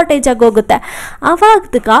ಸೈಕಲ್ ಶಾರ್ಟೇಜ್ ಆಗೋಗುತ್ತೆ.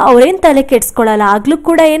 ಆವಾಗ ಅವ್ರೇನು ತಲೆ ಕೆಡಿಸ್ಕೊಳ್ಳಲ್ಲ. ಆಗಲೂ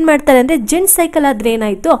ಕೂಡ ಏನು ಮಾಡ್ತಾರೆ ಅಂದರೆ ಜೆಂಟ್ಸ್ ಸೈಕಲ್ ಆದ್ರೆ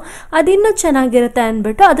ಏನಾಯಿತು ಅದಿನ್ನೂ ಚೆನ್ನಾಗಿರುತ್ತೆ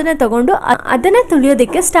ಅಂದ್ಬಿಟ್ಟು ಅದನ್ನು ತಗೊಂಡು ಅದನ್ನು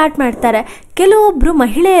ತುಳಿಯೋದಕ್ಕೆ ಸ್ಟಾರ್ಟ್ ಮಾಡ್ತಾರೆ. ಕೆಲವೊಬ್ಬರು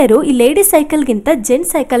ಮಹಿಳೆಯರು ಈ ಲೇಡೀಸ್ ಸೈಕಲ್ಗಿಂತ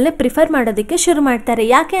ಜೆಂಟ್ಸ್ ಸೈಕಲ್ನ ಪ್ರಿಫರ್ ಮಾಡೋದಕ್ಕೆ ಶುರು ಮಾಡ್ತಾರೆ.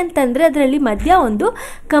 ಯಾಕೆ ಅಂತಂದರೆ ಅದರಲ್ಲಿ ಮಧ್ಯ ಒಂದು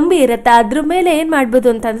ಕಂಬಿ ಇರುತ್ತೆ, ಅದ್ರ ಮೇಲೆ ಏನು ಮಾಡ್ಬೋದು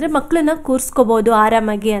ಅಂತಂದರೆ ಮಕ್ಕಳನ್ನ ಕೂರಿಸ್ಕೋಬೋದು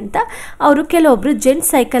ಆರಾಮಾಗಿ ಅಂತ ಅವರು ಕೆಲವೊಬ್ಬರು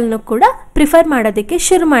ಜೆಂಟ್ಸ್ ಸೈಕಲ್ನು ಕೂಡ ಪ್ರಿಫರ್ ಮಾಡೋದಕ್ಕೆ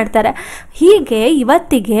ಶುರು ಮಾಡ್ತಾರೆ. ಹೀಗೆ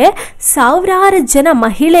ಇವತ್ತಿಗೆ ಸಾವಿರಾರು ಜನ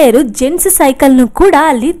ಮಹಿಳೆಯರು ಜೆಂಟ್ಸ್ ಸೈಕಲ್ನು ಕೂಡ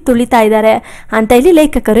ಅಲ್ಲಿ ತುಳಿತಾ ಇದ್ದಾರೆ ಅಂತ ಇಲ್ಲಿ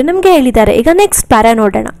ಲೇಖಕರು ನಮಗೆ ಹೇಳಿದ್ದಾರೆ. ಈಗ ನೆಕ್ಸ್ಟ್ ಪ್ಯಾರಾ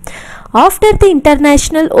ನೋಡೋಣ. After the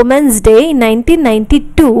International Women's Day in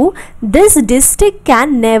 1992, this district can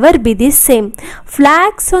never be the same.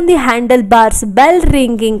 Flags on the handlebars, bell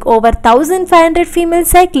ringing, over 1,500 female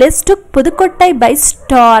cyclists took Pudukottai by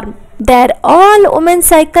storm. Their all-women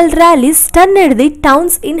cycle rally stunned the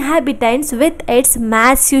town's inhabitants with its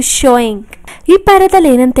massive showing. ಈ ಪ್ಯಾರಾದಲ್ಲಿ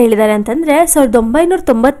ಏನಂತ ಹೇಳಿದ್ದಾರೆ ಅಂತಂದರೆ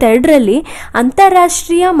 1992ರಲ್ಲಿ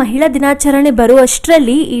ಅಂತಾರಾಷ್ಟ್ರೀಯ ಮಹಿಳಾ ದಿನಾಚರಣೆ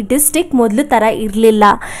ಬರುವಷ್ಟರಲ್ಲಿ ಈ district ಮೊದಲು ಥರ ಇರಲಿಲ್ಲ.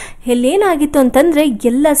 ಇಲ್ಲೇನಾಗಿತ್ತು ಅಂತಂದರೆ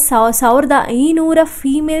ಎಲ್ಲ 1,500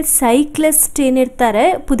 ಫೀಮೇಲ್ ಸೈಕ್ಲಿಸ್ಟ್ ಏನಿರ್ತಾರೆ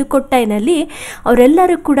ಪುದುಕೊಟ್ಟೈನಲ್ಲಿ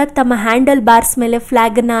ಅವರೆಲ್ಲರೂ ಕೂಡ ತಮ್ಮ ಹ್ಯಾಂಡಲ್ ಬಾರ್ಸ್ ಮೇಲೆ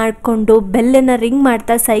ಫ್ಲ್ಯಾಗನ್ನು ಆಡ್ಕೊಂಡು ಬೆಲ್ಲನ್ನು ರಿಂಗ್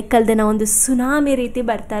ಮಾಡ್ತಾ ಸೈಕಲ್ದನ್ನ ಒಂದು ಸುನಾಮಿ ರೀತಿ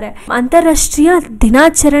ಬರ್ತಾರೆ. ಅಂತಾರಾಷ್ಟ್ರೀಯ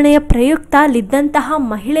ದಿನಾಚರಣೆಯ ಪ್ರಯುಕ್ತ ಅಲ್ಲಿದ್ದಂತಹ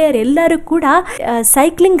ಮಹಿಳೆಯರೆಲ್ಲರೂ ಕೂಡ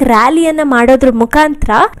ಸೈಕ್ಲಿಂಗ್ ರ್ಯಾಲಿಯನ್ನು ಮಾಡೋದ್ರ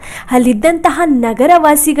ಮುಖಾಂತರ ಅಲ್ಲಿದ್ದಂತಹ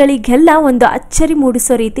ನಗರವಾಸಿಗಳಿಗೆಲ್ಲ ಒಂದು ಅಚ್ಚರಿ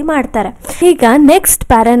ಮೂಡಿಸೋ ರೀತಿ ಮಾಡ್ತಾರೆ. ಈಗ ನೆಕ್ಸ್ಟ್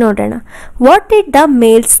ಪ್ಯಾರಾ ನೋಡೋಣ. What did the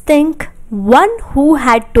mails think? One who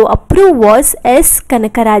had to approve was S.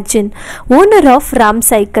 Kannakarajan, owner of Ram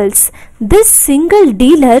Cycles. This single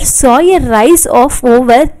dealer saw a rise of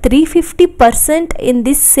over 350% in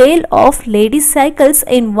the sale of ladies cycles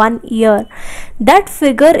in 1 year. That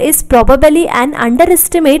figure is probably an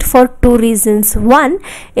underestimate for two reasons. One,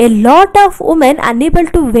 a lot of women unable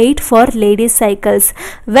to wait for ladies cycles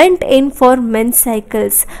went in for men's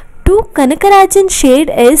cycles. 2. Kannakarajan shared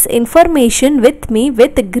his information with me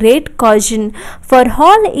with great caution. For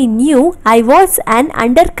all he knew, I was an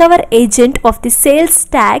undercover agent of the sales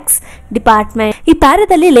tax department. ಈ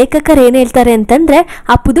ಪ್ಯಾರಾದಲ್ಲಿ ಲೇಖಕರು ಏನು ಹೇಳ್ತಾರೆ ಅಂತಂದರೆ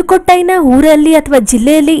ಆ ಪುದುಕೊಟ್ಟೈನ ಊರಲ್ಲಿ ಅಥವಾ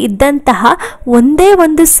ಜಿಲ್ಲೆಯಲ್ಲಿ ಇದ್ದಂತಹ ಒಂದೇ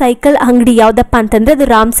ಒಂದು ಸೈಕಲ್ ಅಂಗಡಿ ಯಾವುದಪ್ಪ ಅಂತಂದರೆ ಅದು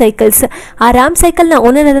ರಾಮ್ ಸೈಕಲ್ಸ್. ಆ ರಾಮ್ ಸೈಕಲ್ನ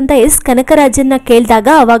ಓನರ್ ಆದಂಥ ಎಸ್ ಕನಕರಾಜನ್ನ ಕೇಳಿದಾಗ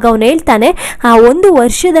ಅವಾಗ ಅವನು ಹೇಳ್ತಾನೆ ಆ ಒಂದು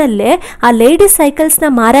ವರ್ಷದಲ್ಲೇ ಆ ಲೇಡೀಸ್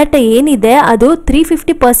ಸೈಕಲ್ಸ್ನ ಮಾರಾಟ ಏನಿದೆ ಅದು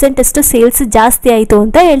 350% ಅಷ್ಟು ಸೇಲ್ಸ್ ಜಾಸ್ತಿ ಆಯಿತು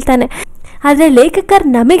ಅಂತ ಹೇಳ್ತಾನೆ. ಆದರೆ ಲೇಖಕರು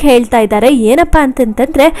ನಮಗೆ ಹೇಳ್ತಾ ಇದ್ದಾರೆ ಏನಪ್ಪ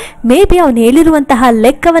ಅಂತಂತಂದರೆ ಮೇ ಬಿ ಅವ್ನು ಹೇಳಿರುವಂತಹ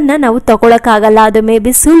ಲೆಕ್ಕವನ್ನು ನಾವು ತಗೊಳಕ್ಕಾಗಲ್ಲ, ಅದು ಮೇ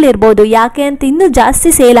ಬಿ ಸುಳ್ಳಿರ್ಬೋದು. ಯಾಕೆ ಅಂತ ಇನ್ನೂ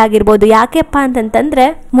ಜಾಸ್ತಿ ಸೇಲ್ ಆಗಿರ್ಬೋದು. ಯಾಕೆಪ್ಪ ಅಂತಂತಂದರೆ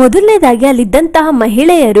ಮೊದಲನೇದಾಗಿ ಅಲ್ಲಿದ್ದಂತಹ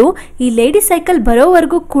ಮಹಿಳೆಯರು ಈ ಲೇಡಿ ಸೈಕಲ್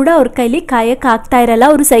ಬರೋವರೆಗೂ ಕೂಡ ಅವ್ರ ಕೈಲಿ ಕಾಯಕ್ಕೆ ಆಗ್ತಾ ಇರಲ್ಲ,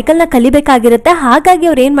 ಅವರು ಸೈಕಲ್ನ ಕಲಿಬೇಕಾಗಿರುತ್ತೆ. ಹಾಗಾಗಿ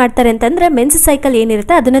ಅವ್ರು ಏನು ಮಾಡ್ತಾರೆ ಅಂತಂದರೆ ಮೆನ್ಸ್ ಸೈಕಲ್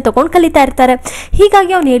ಏನಿರುತ್ತೆ ಅದನ್ನೇ ತೊಗೊಂಡು ಕಲಿತಾ ಇರ್ತಾರೆ.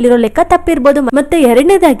 ಹೀಗಾಗಿ ಅವ್ನು ಹೇಳಿರೋ ಲೆಕ್ಕ ತಪ್ಪಿರ್ಬೋದು. ಮತ್ತು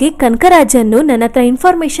ಎರಡನೇದಾಗಿ ಕನಕರಾಜನ್ನು ನನ್ನ ಹತ್ರ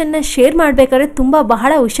ಇನ್ಫಾರ್ಮೇಷನ್ನ ಶೇರ್ ಮಾಡಬೇಕಾದ್ರೆ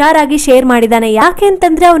ಬಹಳ ಹುಷಾರಾಗಿ ಶೇರ್ ಮಾಡಿದಾನೆ. ಯಾಕೆ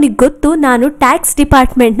ಅಂತಂದ್ರೆ ಅವನಿಗೆ ಗೊತ್ತು ನಾನು ಟ್ಯಾಕ್ಸ್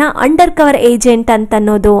ಡಿಪಾರ್ಟ್ಮೆಂಟ್ ನ ಅಂಡರ್ ಕವರ್ ಏಜೆಂಟ್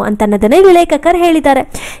ಅನ್ನೋದನ್ನ ಲೇಖಕರು ಹೇಳಿದ್ದಾರೆ.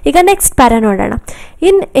 ಈಗ ನೆಕ್ಸ್ಟ್ ಪ್ಯಾರಾ ನೋಡೋಣ.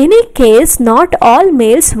 In any case, not all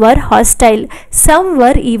males were hostile. Some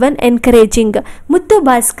were even encouraging. Muttu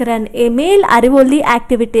Bhaskaran, a male Arivoli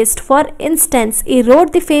activist, for instance, he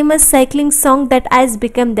wrote the famous cycling song that has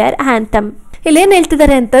become their anthem. ಇಲ್ಲೇನು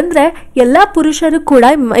ಹೇಳ್ತಿದ್ದಾರೆ ಅಂತಂದರೆ ಎಲ್ಲ ಪುರುಷರು ಕೂಡ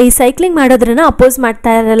ಈ cycling ಮಾಡೋದ್ರನ್ನ oppose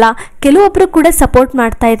ಮಾಡ್ತಾ ಇರಲ್ಲ, ಕೆಲವೊಬ್ಬರು ಕೂಡ ಸಪೋರ್ಟ್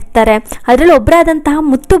ಮಾಡ್ತಾ ಇರ್ತಾರೆ. ಅದರಲ್ಲಿ ಒಬ್ಬರಾದಂತಹ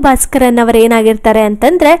ಮುತ್ತು ಭಾಸ್ಕರನ್ ಅವರು ಏನಾಗಿರ್ತಾರೆ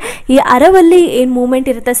ಅಂತಂದರೆ ಈ ಅರವಲ್ಲಿ ಏನು ಮೂವ್ಮೆಂಟ್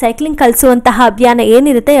ಇರುತ್ತೆ, ಸೈಕ್ಲಿಂಗ್ ಕಲಿಸುವಂತಹ ಅಭಿಯಾನ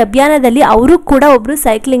ಏನಿರುತ್ತೆ, ಈ ಅಭಿಯಾನದಲ್ಲಿ ಅವರು ಕೂಡ ಒಬ್ಬರು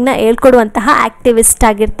ಸೈಕ್ಲಿಂಗ್ನ ಹೇಳ್ಕೊಡುವಂತಹ ಆ್ಯಕ್ಟಿವಿಸ್ಟ್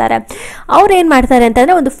ಆಗಿರ್ತಾರೆ. ಅವ್ರು ಏನು ಮಾಡ್ತಾರೆ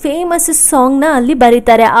ಅಂತಂದರೆ ಒಂದು ಫೇಮಸ್ ಸಾಂಗ್ನ ಅಲ್ಲಿ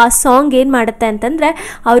ಬರೀತಾರೆ. ಆ ಸಾಂಗ್ ಏನು ಮಾಡುತ್ತೆ ಅಂತಂದರೆ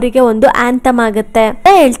ಅವರಿಗೆ ಒಂದು ಆ್ಯಂಥಮ್ ಆಗುತ್ತೆ ಅಂತ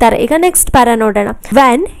ಹೇಳ್ತಾರೆ. ಈಗ ನೆಕ್ಸ್ಟ್ ಪ್ಯಾರಾ ನೋಡೋಣ.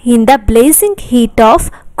 Van in the blessing heat of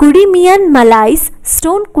Kudimian Malay's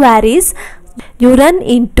stone quarries, you run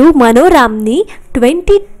into Manoramni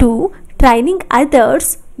 22 training others.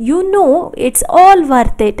 You know it's all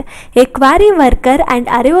worth it. A quarry worker and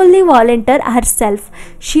Arivoli volunteer herself.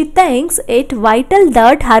 She thinks it vital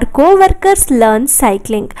that her co-workers learn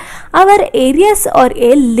cycling. Our areas are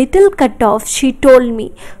a little cut off, she told me.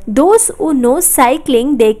 Those who know cycling,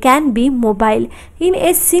 they can be mobile. In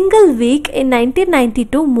a single week in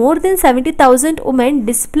 1992, more than 70,000 women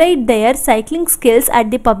displayed their cycling skills at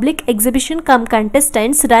the public exhibition cum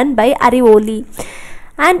contestants run by Arivoli.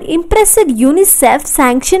 An impressive UNICEF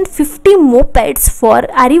sanctioned 50 mopeds for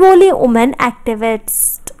Arivoli women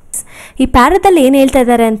activists. ಈ ಪ್ಯಾರದಲ್ಲಿ ಏನು ಹೇಳ್ತಾ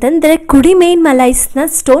ಇದ್ದಾರೆ ಅಂತಂದರೆ ಕುಡಿಮೇನ್ ಮಲೈಸ್ನ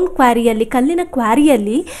stone ಕ್ವಾರಿಯಲ್ಲಿ, ಕಲ್ಲಿನ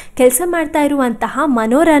ಕ್ವಾರಿಯಲ್ಲಿ ಕೆಲಸ ಮಾಡ್ತಾ ಇರುವಂತಹ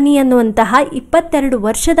ಮನೋರಾಣಿ ಅನ್ನುವಂತಹ 22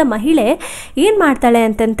 ವರ್ಷದ ಮಹಿಳೆ ಏನು ಮಾಡ್ತಾಳೆ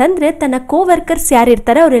ಅಂತಂತಂದರೆ ತನ್ನ ಕೋವರ್ಕರ್ಸ್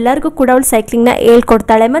ಯಾರಿರ್ತಾರೆ ಅವರೆಲ್ಲರಿಗೂ ಕೂಡ ಅವಳು ಸೈಕ್ಲಿಂಗ್ನ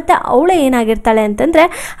ಹೇಳ್ಕೊಡ್ತಾಳೆ. ಮತ್ತು ಅವಳು ಏನಾಗಿರ್ತಾಳೆ ಅಂತಂದರೆ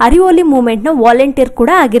ಅರಿವೋಲಿ ಮೂವ್ಮೆಂಟ್ನ ವಾಲಂಟಿಯರ್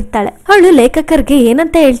ಕೂಡ ಆಗಿರ್ತಾಳೆ. ಅವಳು ಲೇಖಕರಿಗೆ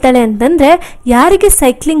ಏನಂತ ಹೇಳ್ತಾಳೆ ಅಂತಂದರೆ ಯಾರಿಗೆ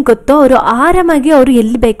ಸೈಕ್ಲಿಂಗ್ ಗೊತ್ತೋ ಅವರು ಆರಾಮಾಗಿ ಅವರು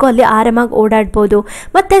ಎಲ್ಲಿ ಬೇಕೋ ಅಲ್ಲಿ ಆರಾಮಾಗಿ ಓಡಾಡ್ಬೋದು.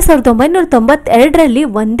 ಮತ್ತು 1992ರಲ್ಲಿ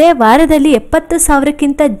ಒಂದೇ ವಾರದಲ್ಲಿ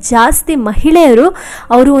 70,000ಕ್ಕಿಂತ ಜಾಸ್ತಿ ಮಹಿಳೆಯರು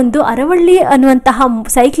ಅವರು ಒಂದು ಅರವಳ್ಳಿ ಅನ್ನುವಂತಹ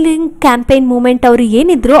ಸೈಕ್ಲಿಂಗ್ ಕ್ಯಾಂಪೇನ್ ಮೂವ್ಮೆಂಟ್ ಅವರು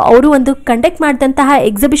ಏನಿದ್ರು ಅವರು ಒಂದು ಕಂಡಕ್ಟ್ ಮಾಡಿದಂತಹ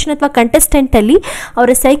ಎಕ್ಸಿಬಿಷನ್ ಅಥವಾ ಕಂಟೆಸ್ಟೆಂಟಲ್ಲಿ ಅವರ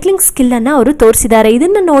ಸೈಕ್ಲಿಂಗ್ ಸ್ಕಿಲ್ಲನ್ನು ಅವರು ತೋರಿಸಿದ್ದಾರೆ.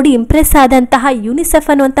 ಇದನ್ನು ನೋಡಿ ಇಂಪ್ರೆಸ್ ಆದಂತಹ ಯುನಿಸೆಫ್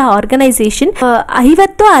ಅನ್ನುವಂತಹ ಆರ್ಗನೈಸೇಷನ್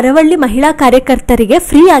 50 ಅರವಳ್ಳಿ ಮಹಿಳಾ ಕಾರ್ಯಕರ್ತರಿಗೆ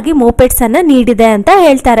ಫ್ರೀ ಆಗಿ ಮೋಪೆಡ್ಸ್ ಅನ್ನು ನೀಡಿದೆ ಅಂತ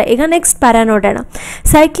ಹೇಳ್ತಾರೆ. ಈಗ ನೆಕ್ಸ್ಟ್ ಪ್ಯಾರಾ ನೋಡೋಣ.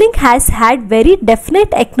 Cycling has had very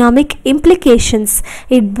definite economic implications.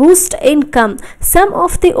 It Boost income. Some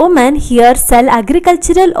of the women here sell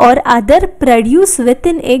agricultural or other produce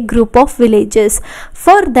within a group of villages.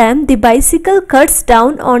 For them, the bicycle cuts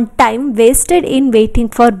down on time wasted in waiting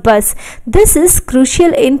for bus. This is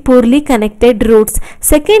crucial in poorly connected routes.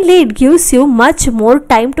 Secondly, it gives you much more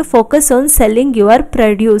time to focus on selling your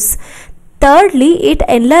produce. Thirdly, it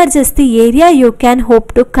enlarges the area you can hope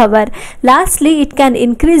to cover. Lastly, it can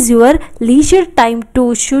increase your leisure time too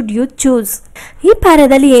should you choose. ಈ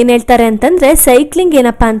ಪ್ಯಾರಾದಲ್ಲಿ ಏನು ಹೇಳ್ತಾರೆ ಅಂತಂದರೆ cycling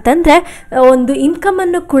ಏನಪ್ಪ ಅಂತಂದರೆ ಒಂದು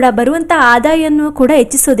ಇನ್ಕಮನ್ನು ಕೂಡ ಬರುವಂಥ ಆದಾಯವನ್ನು ಕೂಡ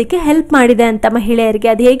ಹೆಚ್ಚಿಸೋದಕ್ಕೆ ಹೆಲ್ಪ್ ಮಾಡಿದೆ ಅಂತ ಮಹಿಳೆಯರಿಗೆ.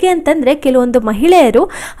 ಅದು ಹೇಗೆ ಅಂತಂದರೆ ಕೆಲವೊಂದು ಮಹಿಳೆಯರು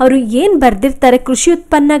ಅವರು ಏನು ಬರೆದಿರ್ತಾರೆ ಕೃಷಿ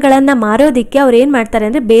ಉತ್ಪನ್ನಗಳನ್ನು ಮಾರೋದಕ್ಕೆ ಅವ್ರು ಏನು ಮಾಡ್ತಾರೆ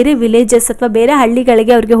ಅಂದರೆ ಬೇರೆ ವಿಲೇಜಸ್ ಅಥವಾ ಬೇರೆ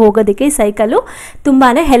ಹಳ್ಳಿಗಳಿಗೆ ಅವ್ರಿಗೆ ಹೋಗೋದಕ್ಕೆ ಈ ಸೈಕಲು ತುಂಬಾ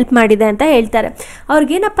ಹೆಲ್ಪ್ ಮಾಡಿದೆ ಅಂತ ಹೇಳ್ತಾರೆ.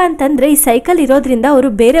 ಅವ್ರಿಗೇನಪ್ಪ ಅಂತಂದರೆ ಈ ಸೈಕಲ್ ಇರೋದ್ರಿಂದ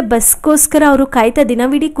ಅವರು ಬೇರೆ ಬಸ್ಗೋಸ್ಕರ ಅವರು ಕಾಯ್ತಾ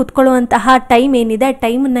ದಿನವಿಡೀ ಕೂತ್ಕೊಳ್ಳುವಂತಹ ಟೈಮ್ ಏನಿದೆ ಆ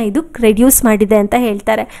ಟೈಮನ್ನು ಇದು ರೆಡ್ಯೂಸ್ ಮಾಡಿದೆ ಅಂತ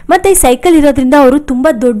ಹೇಳ್ತಾರೆ. ಮತ್ತು ಈ ಸೈಕಲ್ ಇರೋದ್ರಿಂದ ಅವರು ತುಂಬ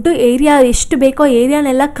ದೊಡ್ಡ ಏರಿಯಾ ಎಷ್ಟು ಬೇಕೋ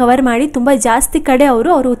ಏರಿಯಾನೆಲ್ಲ ಕವರ್ ಮಾಡಿ ತುಂಬ ಜಾಸ್ತಿ ಕಡೆ ಅವರು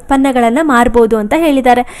ಅವ್ರ ಉತ್ಪನ್ನಗಳನ್ನು ಮಾರ್ಬೋದು ಅಂತ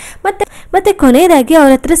ಹೇಳಿದ್ದಾರೆ. ಮತ್ತು ಕೊನೆಯದಾಗಿ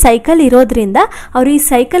ಅವ್ರ ಹತ್ರ ಸೈಕಲ್ ಇರೋದ್ರಿಂದ ಅವರು ಈ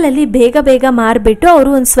ಸೈಕಲಲ್ಲಿ ಬೇಗ ಬೇಗ ಮಾರಿಬಿಟ್ಟು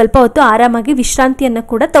ಅವರು ಒಂದು ಸ್ವಲ್ಪ ಹೊತ್ತು ಆರಾಮಾಗಿ ವಿಶ್ರಾಂತಿಯನ್ನು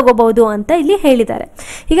ಕೂಡ ತಗೋಬಹುದು ಅಂತ ಇಲ್ಲಿ ಹೇಳಿದ್ದಾರೆ.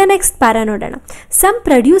 ಈಗ ನೆಕ್ಸ್ಟ್ ಪ್ಯಾರಾ ನೋಡೋಣ. Some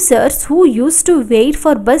producers who use to wait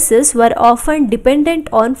for buses var often dependent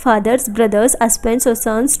on fathers, brothers, husbands or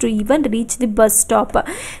sons to even reach the bus stop.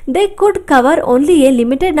 They could cover only a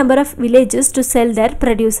limited number of villages to sell their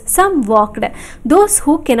produce. Some walked. Those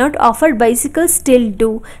who cannot afford bicycles still do.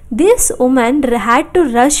 These women had to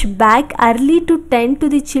rush back early to tend to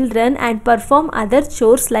the children and perform other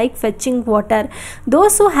chores like fetching water.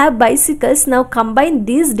 Those who have bicycles now combine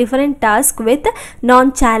these different tasks with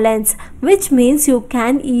nonchalance, which means you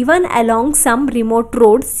can even along some remote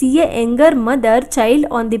road see a younger mother child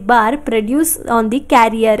on the bar, produce on the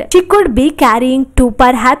carrier. She could be carrying 2,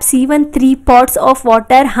 perhaps even 3 pots of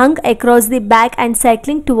water hung across the back and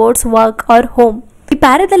cycling towards work or home. ಈ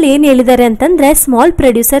ಪ್ಯಾರಾದಲ್ಲಿ ಏನು ಹೇಳಿದ್ದಾರೆ ಅಂತಂದರೆ small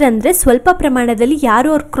producer ಅಂದರೆ ಸ್ವಲ್ಪ ಪ್ರಮಾಣದಲ್ಲಿ ಯಾರು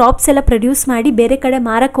ಅವ್ರ crops ಎಲ್ಲ ಪ್ರೊಡ್ಯೂಸ್ ಮಾಡಿ ಬೇರೆ ಕಡೆ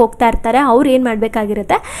ಮಾರಕ್ಕೆ ಹೋಗ್ತಾ ಇರ್ತಾರೆ ಅವ್ರು ಏನು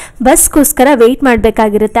ಮಾಡಬೇಕಾಗಿರುತ್ತೆ ಬಸ್ಗೋಸ್ಕರ ವೆಯ್ಟ್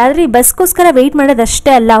ಮಾಡಬೇಕಾಗಿರುತ್ತೆ. ಆದರೆ ಈ ಬಸ್ಗೋಸ್ಕರ ವೆಯ್ಟ್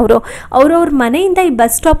ಮಾಡೋದಷ್ಟೇ ಅಲ್ಲ, ಅವ್ರವ್ರ ಮನೆಯಿಂದ ಈ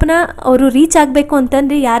ಬಸ್ ಸ್ಟಾಪ್ನ ಅವರು ರೀಚ್ ಆಗಬೇಕು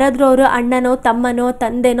ಅಂತಂದರೆ ಯಾರಾದರೂ ಅವರು ಅಣ್ಣನೋ ತಮ್ಮನೋ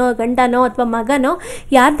ತಂದೆನೋ ಗಂಡನೋ ಅಥವಾ ಮಗನೋ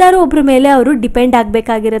ಯಾರ್ದಾರೋ ಒಬ್ಬರ ಮೇಲೆ ಅವರು ಡಿಪೆಂಡ್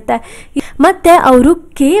ಆಗಬೇಕಾಗಿರುತ್ತೆ. ಮತ್ತು ಅವರು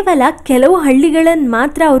ಕೇವಲ ಕೆಲವು ಹಳ್ಳಿಗಳನ್ನು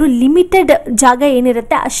ಮಾತ್ರ ಅವರು ಲಿಮಿಟೆಡ್ ಜಾಗ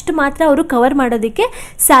ಏನಿರುತ್ತೆ ಅಷ್ಟು ಮಾತ್ರ ಅವರು ಕವರ್ ಮಾಡೋದಕ್ಕೆ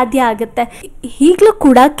ತಗೊಳ್ಳೋದಕ್ಕೆ ಸಾಧ್ಯ ಆಗುತ್ತೆ. ಈಗಲೂ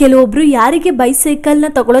ಕೂಡ ಕೆಲವೊಬ್ರು ಯಾರಿಗೆ ಬೈಸೈಕಲ್ನ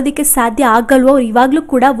ತಗೊಳ್ಳೋದಕ್ಕೆ ಸಾಧ್ಯ ಆಗಲ್ವೋ ಅವ್ರು ಇವಾಗಲೂ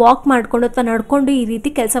ಕೂಡ ವಾಕ್ ಮಾಡ್ಕೊಂಡು ಅಥವಾ ನಡ್ಕೊಂಡು ಈ ರೀತಿ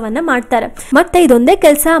ಕೆಲಸವನ್ನ ಮಾಡ್ತಾರೆ. ಮತ್ತೆ ಇದೊಂದೇ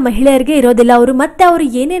ಕೆಲಸ ಮಹಿಳೆಯರಿಗೆ ಇರೋದಿಲ್ಲ. ಅವರು ಮತ್ತೆ ಅವರು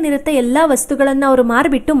ಏನೇನಿರುತ್ತೆ ಎಲ್ಲ ವಸ್ತುಗಳನ್ನ ಅವರು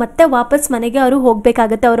ಮಾರ್ಬಿಟ್ಟು ಮತ್ತೆ ವಾಪಸ್ ಮನೆಗೆ ಅವರು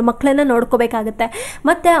ಹೋಗ್ಬೇಕಾಗತ್ತೆ, ಅವ್ರ ಮಕ್ಕಳನ್ನ ನೋಡ್ಕೋಬೇಕಾಗತ್ತೆ.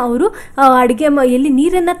 ಮತ್ತೆ ಅವರು ಅಡುಗೆ ಎಲ್ಲಿ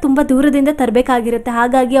ನೀರನ್ನ ತುಂಬಾ ದೂರದಿಂದ ತರಬೇಕಾಗಿರುತ್ತೆ.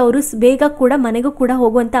 ಹಾಗಾಗಿ ಅವರು ಬೇಗ ಕೂಡ ಮನೆಗೂ ಕೂಡ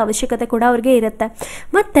ಹೋಗುವಂತ ಅವಶ್ಯಕತೆ ಕೂಡ ಅವ್ರಿಗೆ ಇರುತ್ತೆ.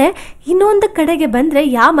 ಮತ್ತೆ ಇನ್ನೊಂದು ಕಡೆಗೆ ಬಂದ್ರೆ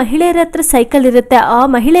ಯಾವ ಮಹಿಳೆಯರ ಹತ್ರ ಸೈಕಲ್ ಇರುತ್ತೆ ಆ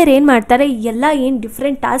ಮಹಿಳೆಯರು ಏನ್ ಮಾಡ್ತಾರೆ, ಎಲ್ಲ ಏನ್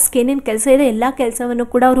ಡಿಫ್ರೆಂಟ್ ಟಾಸ್ಕ್ ಏನೇನು ಕೆಲಸ ಇದೆ ಎಲ್ಲ ಕೆಲಸವನ್ನು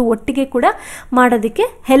ಕೂಡ ಅವರು ಒಟ್ಟಿಗೆ ಕೂಡ ಮಾಡೋದಕ್ಕೆ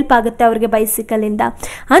ಹೆಲ್ಪ್ ಆಗುತ್ತೆ ಅವ್ರಿಗೆ ಬೈಸಿಕಲ್ ಇಂದ.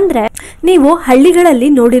 ಅಂದ್ರೆ ನೀವು ಹಳ್ಳಿಗಳಲ್ಲಿ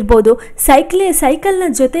ನೋಡಿರ್ಬೋದು, ಸೈಕಲ್ನ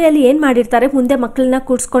ಜೊತೆಯಲ್ಲಿ ಏನ್ ಮಾಡಿರ್ತಾರೆ, ಮುಂದೆ ಮಕ್ಕಳನ್ನ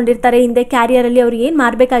ಕೂಡ್ಸ್ಕೊಂಡಿರ್ತಾರೆ, ಹಿಂದೆ ಕ್ಯಾರಿಯರ್ ಅಲ್ಲಿ ಅವ್ರು ಏನ್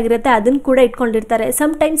ಮಾರ್ಬೇಕಾಗಿರುತ್ತೆ ಅದನ್ನ ಕೂಡ ಇಟ್ಕೊಂಡಿರ್ತಾರೆ.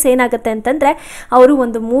 ಸಮ್ ಟೈಮ್ಸ್ ಏನಾಗುತ್ತೆ ಅಂತಂದ್ರೆ ಅವರು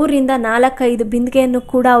ಒಂದು 3-4-5 ಬಿಂದಿಗೆಯನ್ನು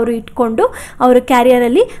ಕೂಡ ಅವರು ಇಟ್ಕೊಂಡು ಅವರು ಕ್ಯಾರಿಯರ್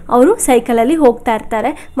ಅಲ್ಲಿ ಅವರು ಸೈಕಲ್ ಅಲ್ಲಿ ಹೋಗ್ತಾ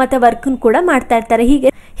ಇರ್ತಾರೆ, ಮತ್ತೆ ವರ್ಕ್ ಕೂಡ ಮಾಡ್ತಾ ಇರ್ತಾರೆ.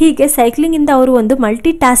 ಹೀಗೆ ಸೈಕ್ಲಿಂಗ್ ಇಂದ ಅವರು ಒಂದು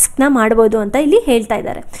ಮಲ್ಟಿ ಟಾಸ್ಕ್ ನ ಮಾಡಬಹುದು ಅಂತ ಇಲ್ಲಿ ಹೇಳ್ತಾ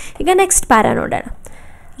ಇದ್ದಾರೆ. ಈಗ ನೆಕ್ಸ್ಟ್ ಪ್ಯಾರಾ ನೋಡೋಣ.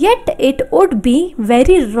 Yet it would be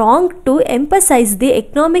very wrong to emphasize the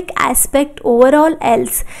economic aspect overall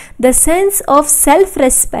else. The sense of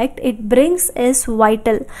self-respect it brings is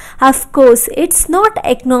vital. Of course, it's not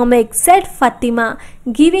economic, said Fatima,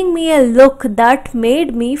 giving me a look that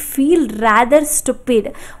made me feel rather stupid.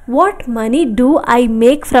 What money do I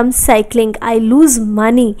make from cycling? I lose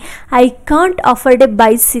money. I can't afford a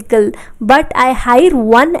bicycle, but I hire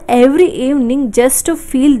one every evening just to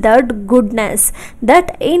feel that goodness, that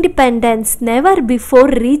independence. Never before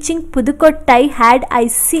reaching Pudukottai had I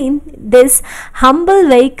seen this humble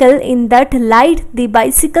vehicle in that light, the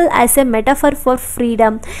bicycle as a metaphor for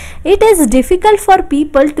freedom. It is difficult for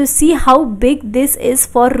people to see how big this is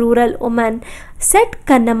for rural women, said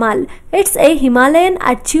Kannamal. It's a Himalayan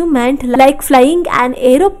achievement like flying an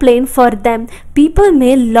aeroplane for them. People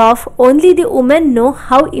may laugh, only the women know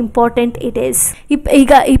how important it is.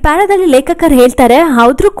 ಈಗ ಈ ಪ್ಯಾರಾದಲ್ಲಿ ಲೇಖಕರು ಹೇಳ್ತಾರೆ,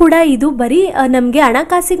 ಆದ್ರೂ ಕೂಡ ಇದು ಬರೀ ನಮಗೆ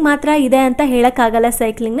ಹಣಕಾಸಿಗೆ ಮಾತ್ರ ಇದೆ ಅಂತ ಹೇಳಕ್ಕಾಗಲ್ಲ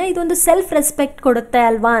ಸೈಕ್ಲಿಂಗ್ನ, ಇದೊಂದು ಸೆಲ್ಫ್ ರೆಸ್ಪೆಕ್ಟ್ ಕೊಡುತ್ತೆ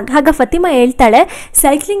ಅಲ್ವಾ. ಆಗ ಫತಿಮಾ ಹೇಳ್ತಾಳೆ,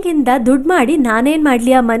 ಸೈಕ್ಲಿಂಗ್ ಇಂದ ದುಡ್ಡು ಮಾಡಿ ನಾನೇನ್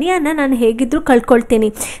ಮಾಡ್ಲಿ, ಆ ಮನಿಯನ್ನ ನಾನು ಹೇಗಿದ್ರು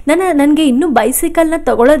ಕಳ್ಕೊಳ್ತೀನಿ. ನನಗೆ ಇನ್ನೂ ಬೈಸಿಕಲ್ನ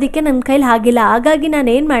ತಗೊಳ್ಳೋದಿಕ್ಕೆ ನನ್ನ ಕೈಲಿ ಆಗಿಲ್ಲ. ಹಾಗಾಗಿ ನಾನು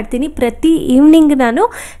ಏನು ಮಾಡ್ತೀನಿ, ಪ್ರತಿ ಈವ್ನಿಂಗ್ ನಾನು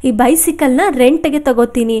ಈ ಬೈಸಿಕಲ್ನ ರೆಂಟ್ಗೆ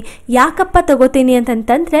ತಗೋತೀನಿ. ಯಾಕಪ್ಪ ತಗೋತೀನಿ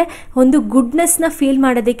ಅಂತಂತಂದರೆ ಒಂದು ಗುಡ್ನೆಸ್ನ ಫೀಲ್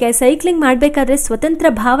ಮಾಡೋದಕ್ಕೆ. ಸೈಕ್ಲಿಂಗ್ ಮಾಡಬೇಕಾದ್ರೆ ಸ್ವತಂತ್ರ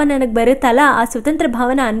ಭಾವ ನನಗೆ ಬರುತ್ತಲ್ಲ, ಆ ಸ್ವತಂತ್ರ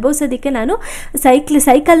ಭಾವನ ಅನುಭವಿಸೋದಕ್ಕೆ ನಾನು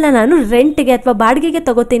ಸೈಕಲ್ನ ನಾನು ರೆಂಟ್ಗೆ ಅಥವಾ ಬಾಡಿಗೆಗೆ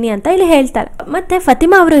ತಗೋತೀನಿ ಅಂತ ಇಲ್ಲಿ ಹೇಳ್ತಾರೆ. ಮತ್ತು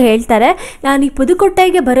ಫತಿಮಾ ಅವರು ಹೇಳ್ತಾರೆ, ನಾನು ಈ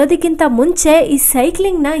ಪುದುಕೊಟ್ಟೈಗೆ ಬರೋದಕ್ಕಿಂತ ಮುಂಚೆ ಈ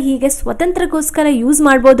ಸೈಕ್ಲಿಂಗ್ನ ಹೀಗೆ ಸ್ವತಂತ್ರಕ್ಕೋಸ್ಕರ ಯೂಸ್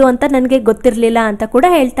ಮಾಡ್ಬೋದು ಅಂತ ನನಗೆ ಗೊತ್ತಿರಲಿಲ್ಲ ಅಂತ ಕೂಡ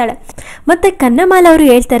ಹೇಳ್ತಾಳೆ. ಮತ್ತು ಕನ್ನಮಾಲ್ ಅವರು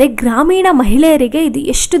ಹೇಳ್ತಾರೆ, ಗ್ರಾಮೀಣ ಮಹಿಳೆಯರಿಗೆ ಇದು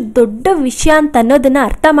ಎಷ್ಟು ದೊಡ್ಡ ವಿಷಯ ಅಂತ ಅನ್ನೋದನ್ನ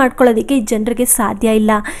ಅರ್ಥ ಮಾಡ್ಕೊಳ್ಳೋದಕ್ಕೆ ಈ ಜನರಿಗೆ ಸಾಧ್ಯ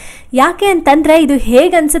ಇಲ್ಲ. ಯಾಕೆ ಅಂತಂದರೆ ಇದು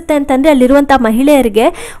ಹೇಗೆ ಅನಿಸುತ್ತೆ ಅಂತಂದರೆ ಅಲ್ಲಿರುವಂಥ ಮಹಿಳೆಯರಿಗೆ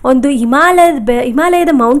ಒಂದು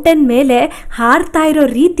ಹಿಮಾಲಯದ ಮೌಂಟೇನ್ ಮೇಲೆ ಹಾರ್ತಾ ಇರೋ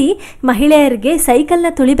ರೀತಿ ಮಹಿಳೆಯರಿಗೆ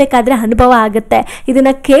ಸೈಕಲ್ನ ತುಳಿಬೇಕಾದ್ರೆ ಅನುಭವ ಆಗುತ್ತೆ.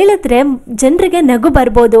 ಇದನ್ನು ಕೇಳಿದ್ರೆ ಜನರಿಗೆ ನಗು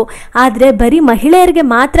ಬರ್ಬೋದು, ಆದರೆ ಬರೀ ಮಹಿಳೆಯರಿಗೆ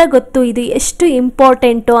ಮಾತ್ರ ಗೊತ್ತು ಇದು ಎಷ್ಟು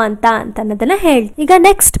ಇಂಪಾರ್ಟೆಂಟು ಅಂತ ಅನ್ನೋದನ್ನು ಹೇಳಿ. ಈಗ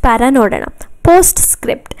ನೆಕ್ಸ್ಟ್ ಪ್ಯಾರಾ ನೋಡೋಣ.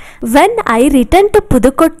 Postscript. When I returned to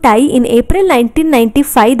Pudukottai in April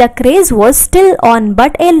 1995, the craze was still on,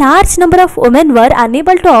 but a large number of women were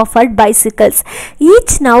unable to afford bicycles.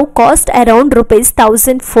 Each now cost around rupees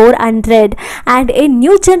 1,400, and a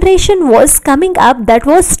new generation was coming up that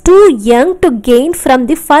was too young to gain from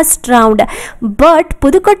the first round. But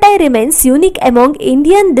Pudukottai remains unique among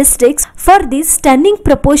Indian districts for the stunning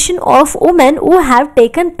proportion of women who have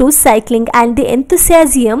taken to cycling and the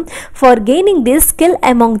enthusiasm for gaining this skill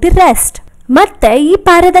among the rest. ಮತ್ತೆ ಈ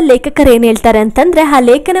ಪಾರದ ಲೇಖಕರು ಏನು ಹೇಳ್ತಾರೆ ಅಂತಂದ್ರೆ, ಆ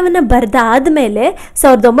ಲೇಖನವನ್ನು ಬರೆದಾದ್ಮೇಲೆ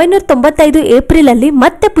 1995 ಏಪ್ರಿಲಲ್ಲಿ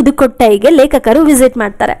ಮತ್ತೆ ಪುದುಕೊಟ್ಟೈಗೆ ಲೇಖಕರು ವಿಸಿಟ್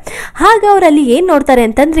ಮಾಡ್ತಾರೆ. ಹಾಗೆ ಅವರಲ್ಲಿ ಏನು ನೋಡ್ತಾರೆ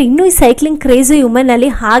ಅಂತಂದ್ರೆ, ಇನ್ನೂ ಈ ಸೈಕ್ಲಿಂಗ್ ಕ್ರೇಜು ವುಮೆನ್ ಅಲ್ಲಿ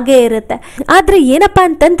ಹಾಗೆ ಇರುತ್ತೆ. ಆದ್ರೆ ಏನಪ್ಪಾ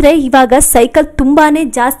ಅಂತಂದ್ರೆ ಇವಾಗ ಸೈಕಲ್ ತುಂಬಾನೇ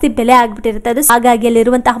ಜಾಸ್ತಿ ಬೆಲೆ ಆಗ್ಬಿಟ್ಟಿರುತ್ತೆ. ಅದು ಹಾಗಾಗಿ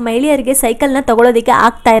ಅಲ್ಲಿರುವಂತಹ ಮಹಿಳೆಯರಿಗೆ ಸೈಕಲ್ನ ತಗೊಳ್ಳೋದಕ್ಕೆ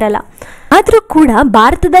ಆಗ್ತಾ ಇರಲ್ಲ. ಆದರೂ ಕೂಡ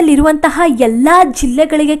ಭಾರತದಲ್ಲಿರುವಂತಹ ಎಲ್ಲ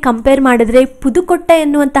ಜಿಲ್ಲೆಗಳಿಗೆ ಕಂಪೇರ್ ಮಾಡಿದ್ರೆ ಪುದುಕೊಟ್ಟೈ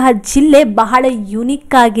ಎನ್ನುವಂತಹ ಜಿಲ್ಲೆ ಬಹಳ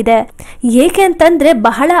ಯುನಿಕ್ ಆಗಿದೆ. ಏಕೆ ಅಂತಂದ್ರೆ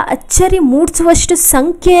ಬಹಳ ಅಚ್ಚರಿ ಮೂಡಿಸುವಷ್ಟು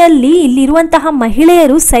ಸಂಖ್ಯೆಯಲ್ಲಿ ಇಲ್ಲಿರುವಂತಹ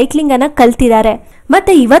ಮಹಿಳೆಯರು ಸೈಕ್ಲಿಂಗ್ ಅನ್ನ ಕಲ್ತಿದ್ದಾರೆ.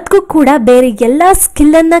 ಮತ್ತೆ ಇವತ್ತಿಗೂ ಕೂಡ ಬೇರೆ ಎಲ್ಲ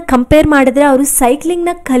ಸ್ಕಿಲ್ ಅನ್ನ ಕಂಪೇರ್ ಮಾಡಿದ್ರೆ ಅವರು ಸೈಕ್ಲಿಂಗ್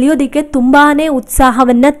ನ ಕಲಿಯೋದಿಕ್ಕೆ ತುಂಬಾನೇ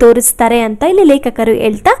ಉತ್ಸಾಹವನ್ನ ತೋರಿಸ್ತಾರೆ ಅಂತ ಇಲ್ಲಿ ಲೇಖಕರು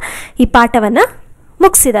ಹೇಳ್ತಾ ಈ ಪಾಠವನ್ನ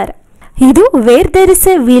ಮುಗಿಸಿದ್ದಾರೆ. ಇದು wear there is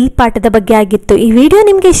A wheel ಪಾಠದ ಬಗ್ಗೆ ಆಗಿತ್ತು. ಈ ವಿಡಿಯೋ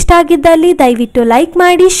ನಿಮಗೆ ಇಷ್ಟ ಆಗಿದ್ದಲ್ಲಿ ದಯವಿಟ್ಟು ಲೈಕ್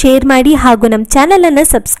ಮಾಡಿ, ಶೇರ್ ಮಾಡಿ ಹಾಗೂ ನಮ್ಮ ಚಾನೆಲ್ ಅನ್ನು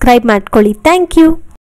ಸಬ್ಸ್ಕ್ರೈಬ್ ಮಾಡ್ಕೊಳ್ಳಿ. Thank you.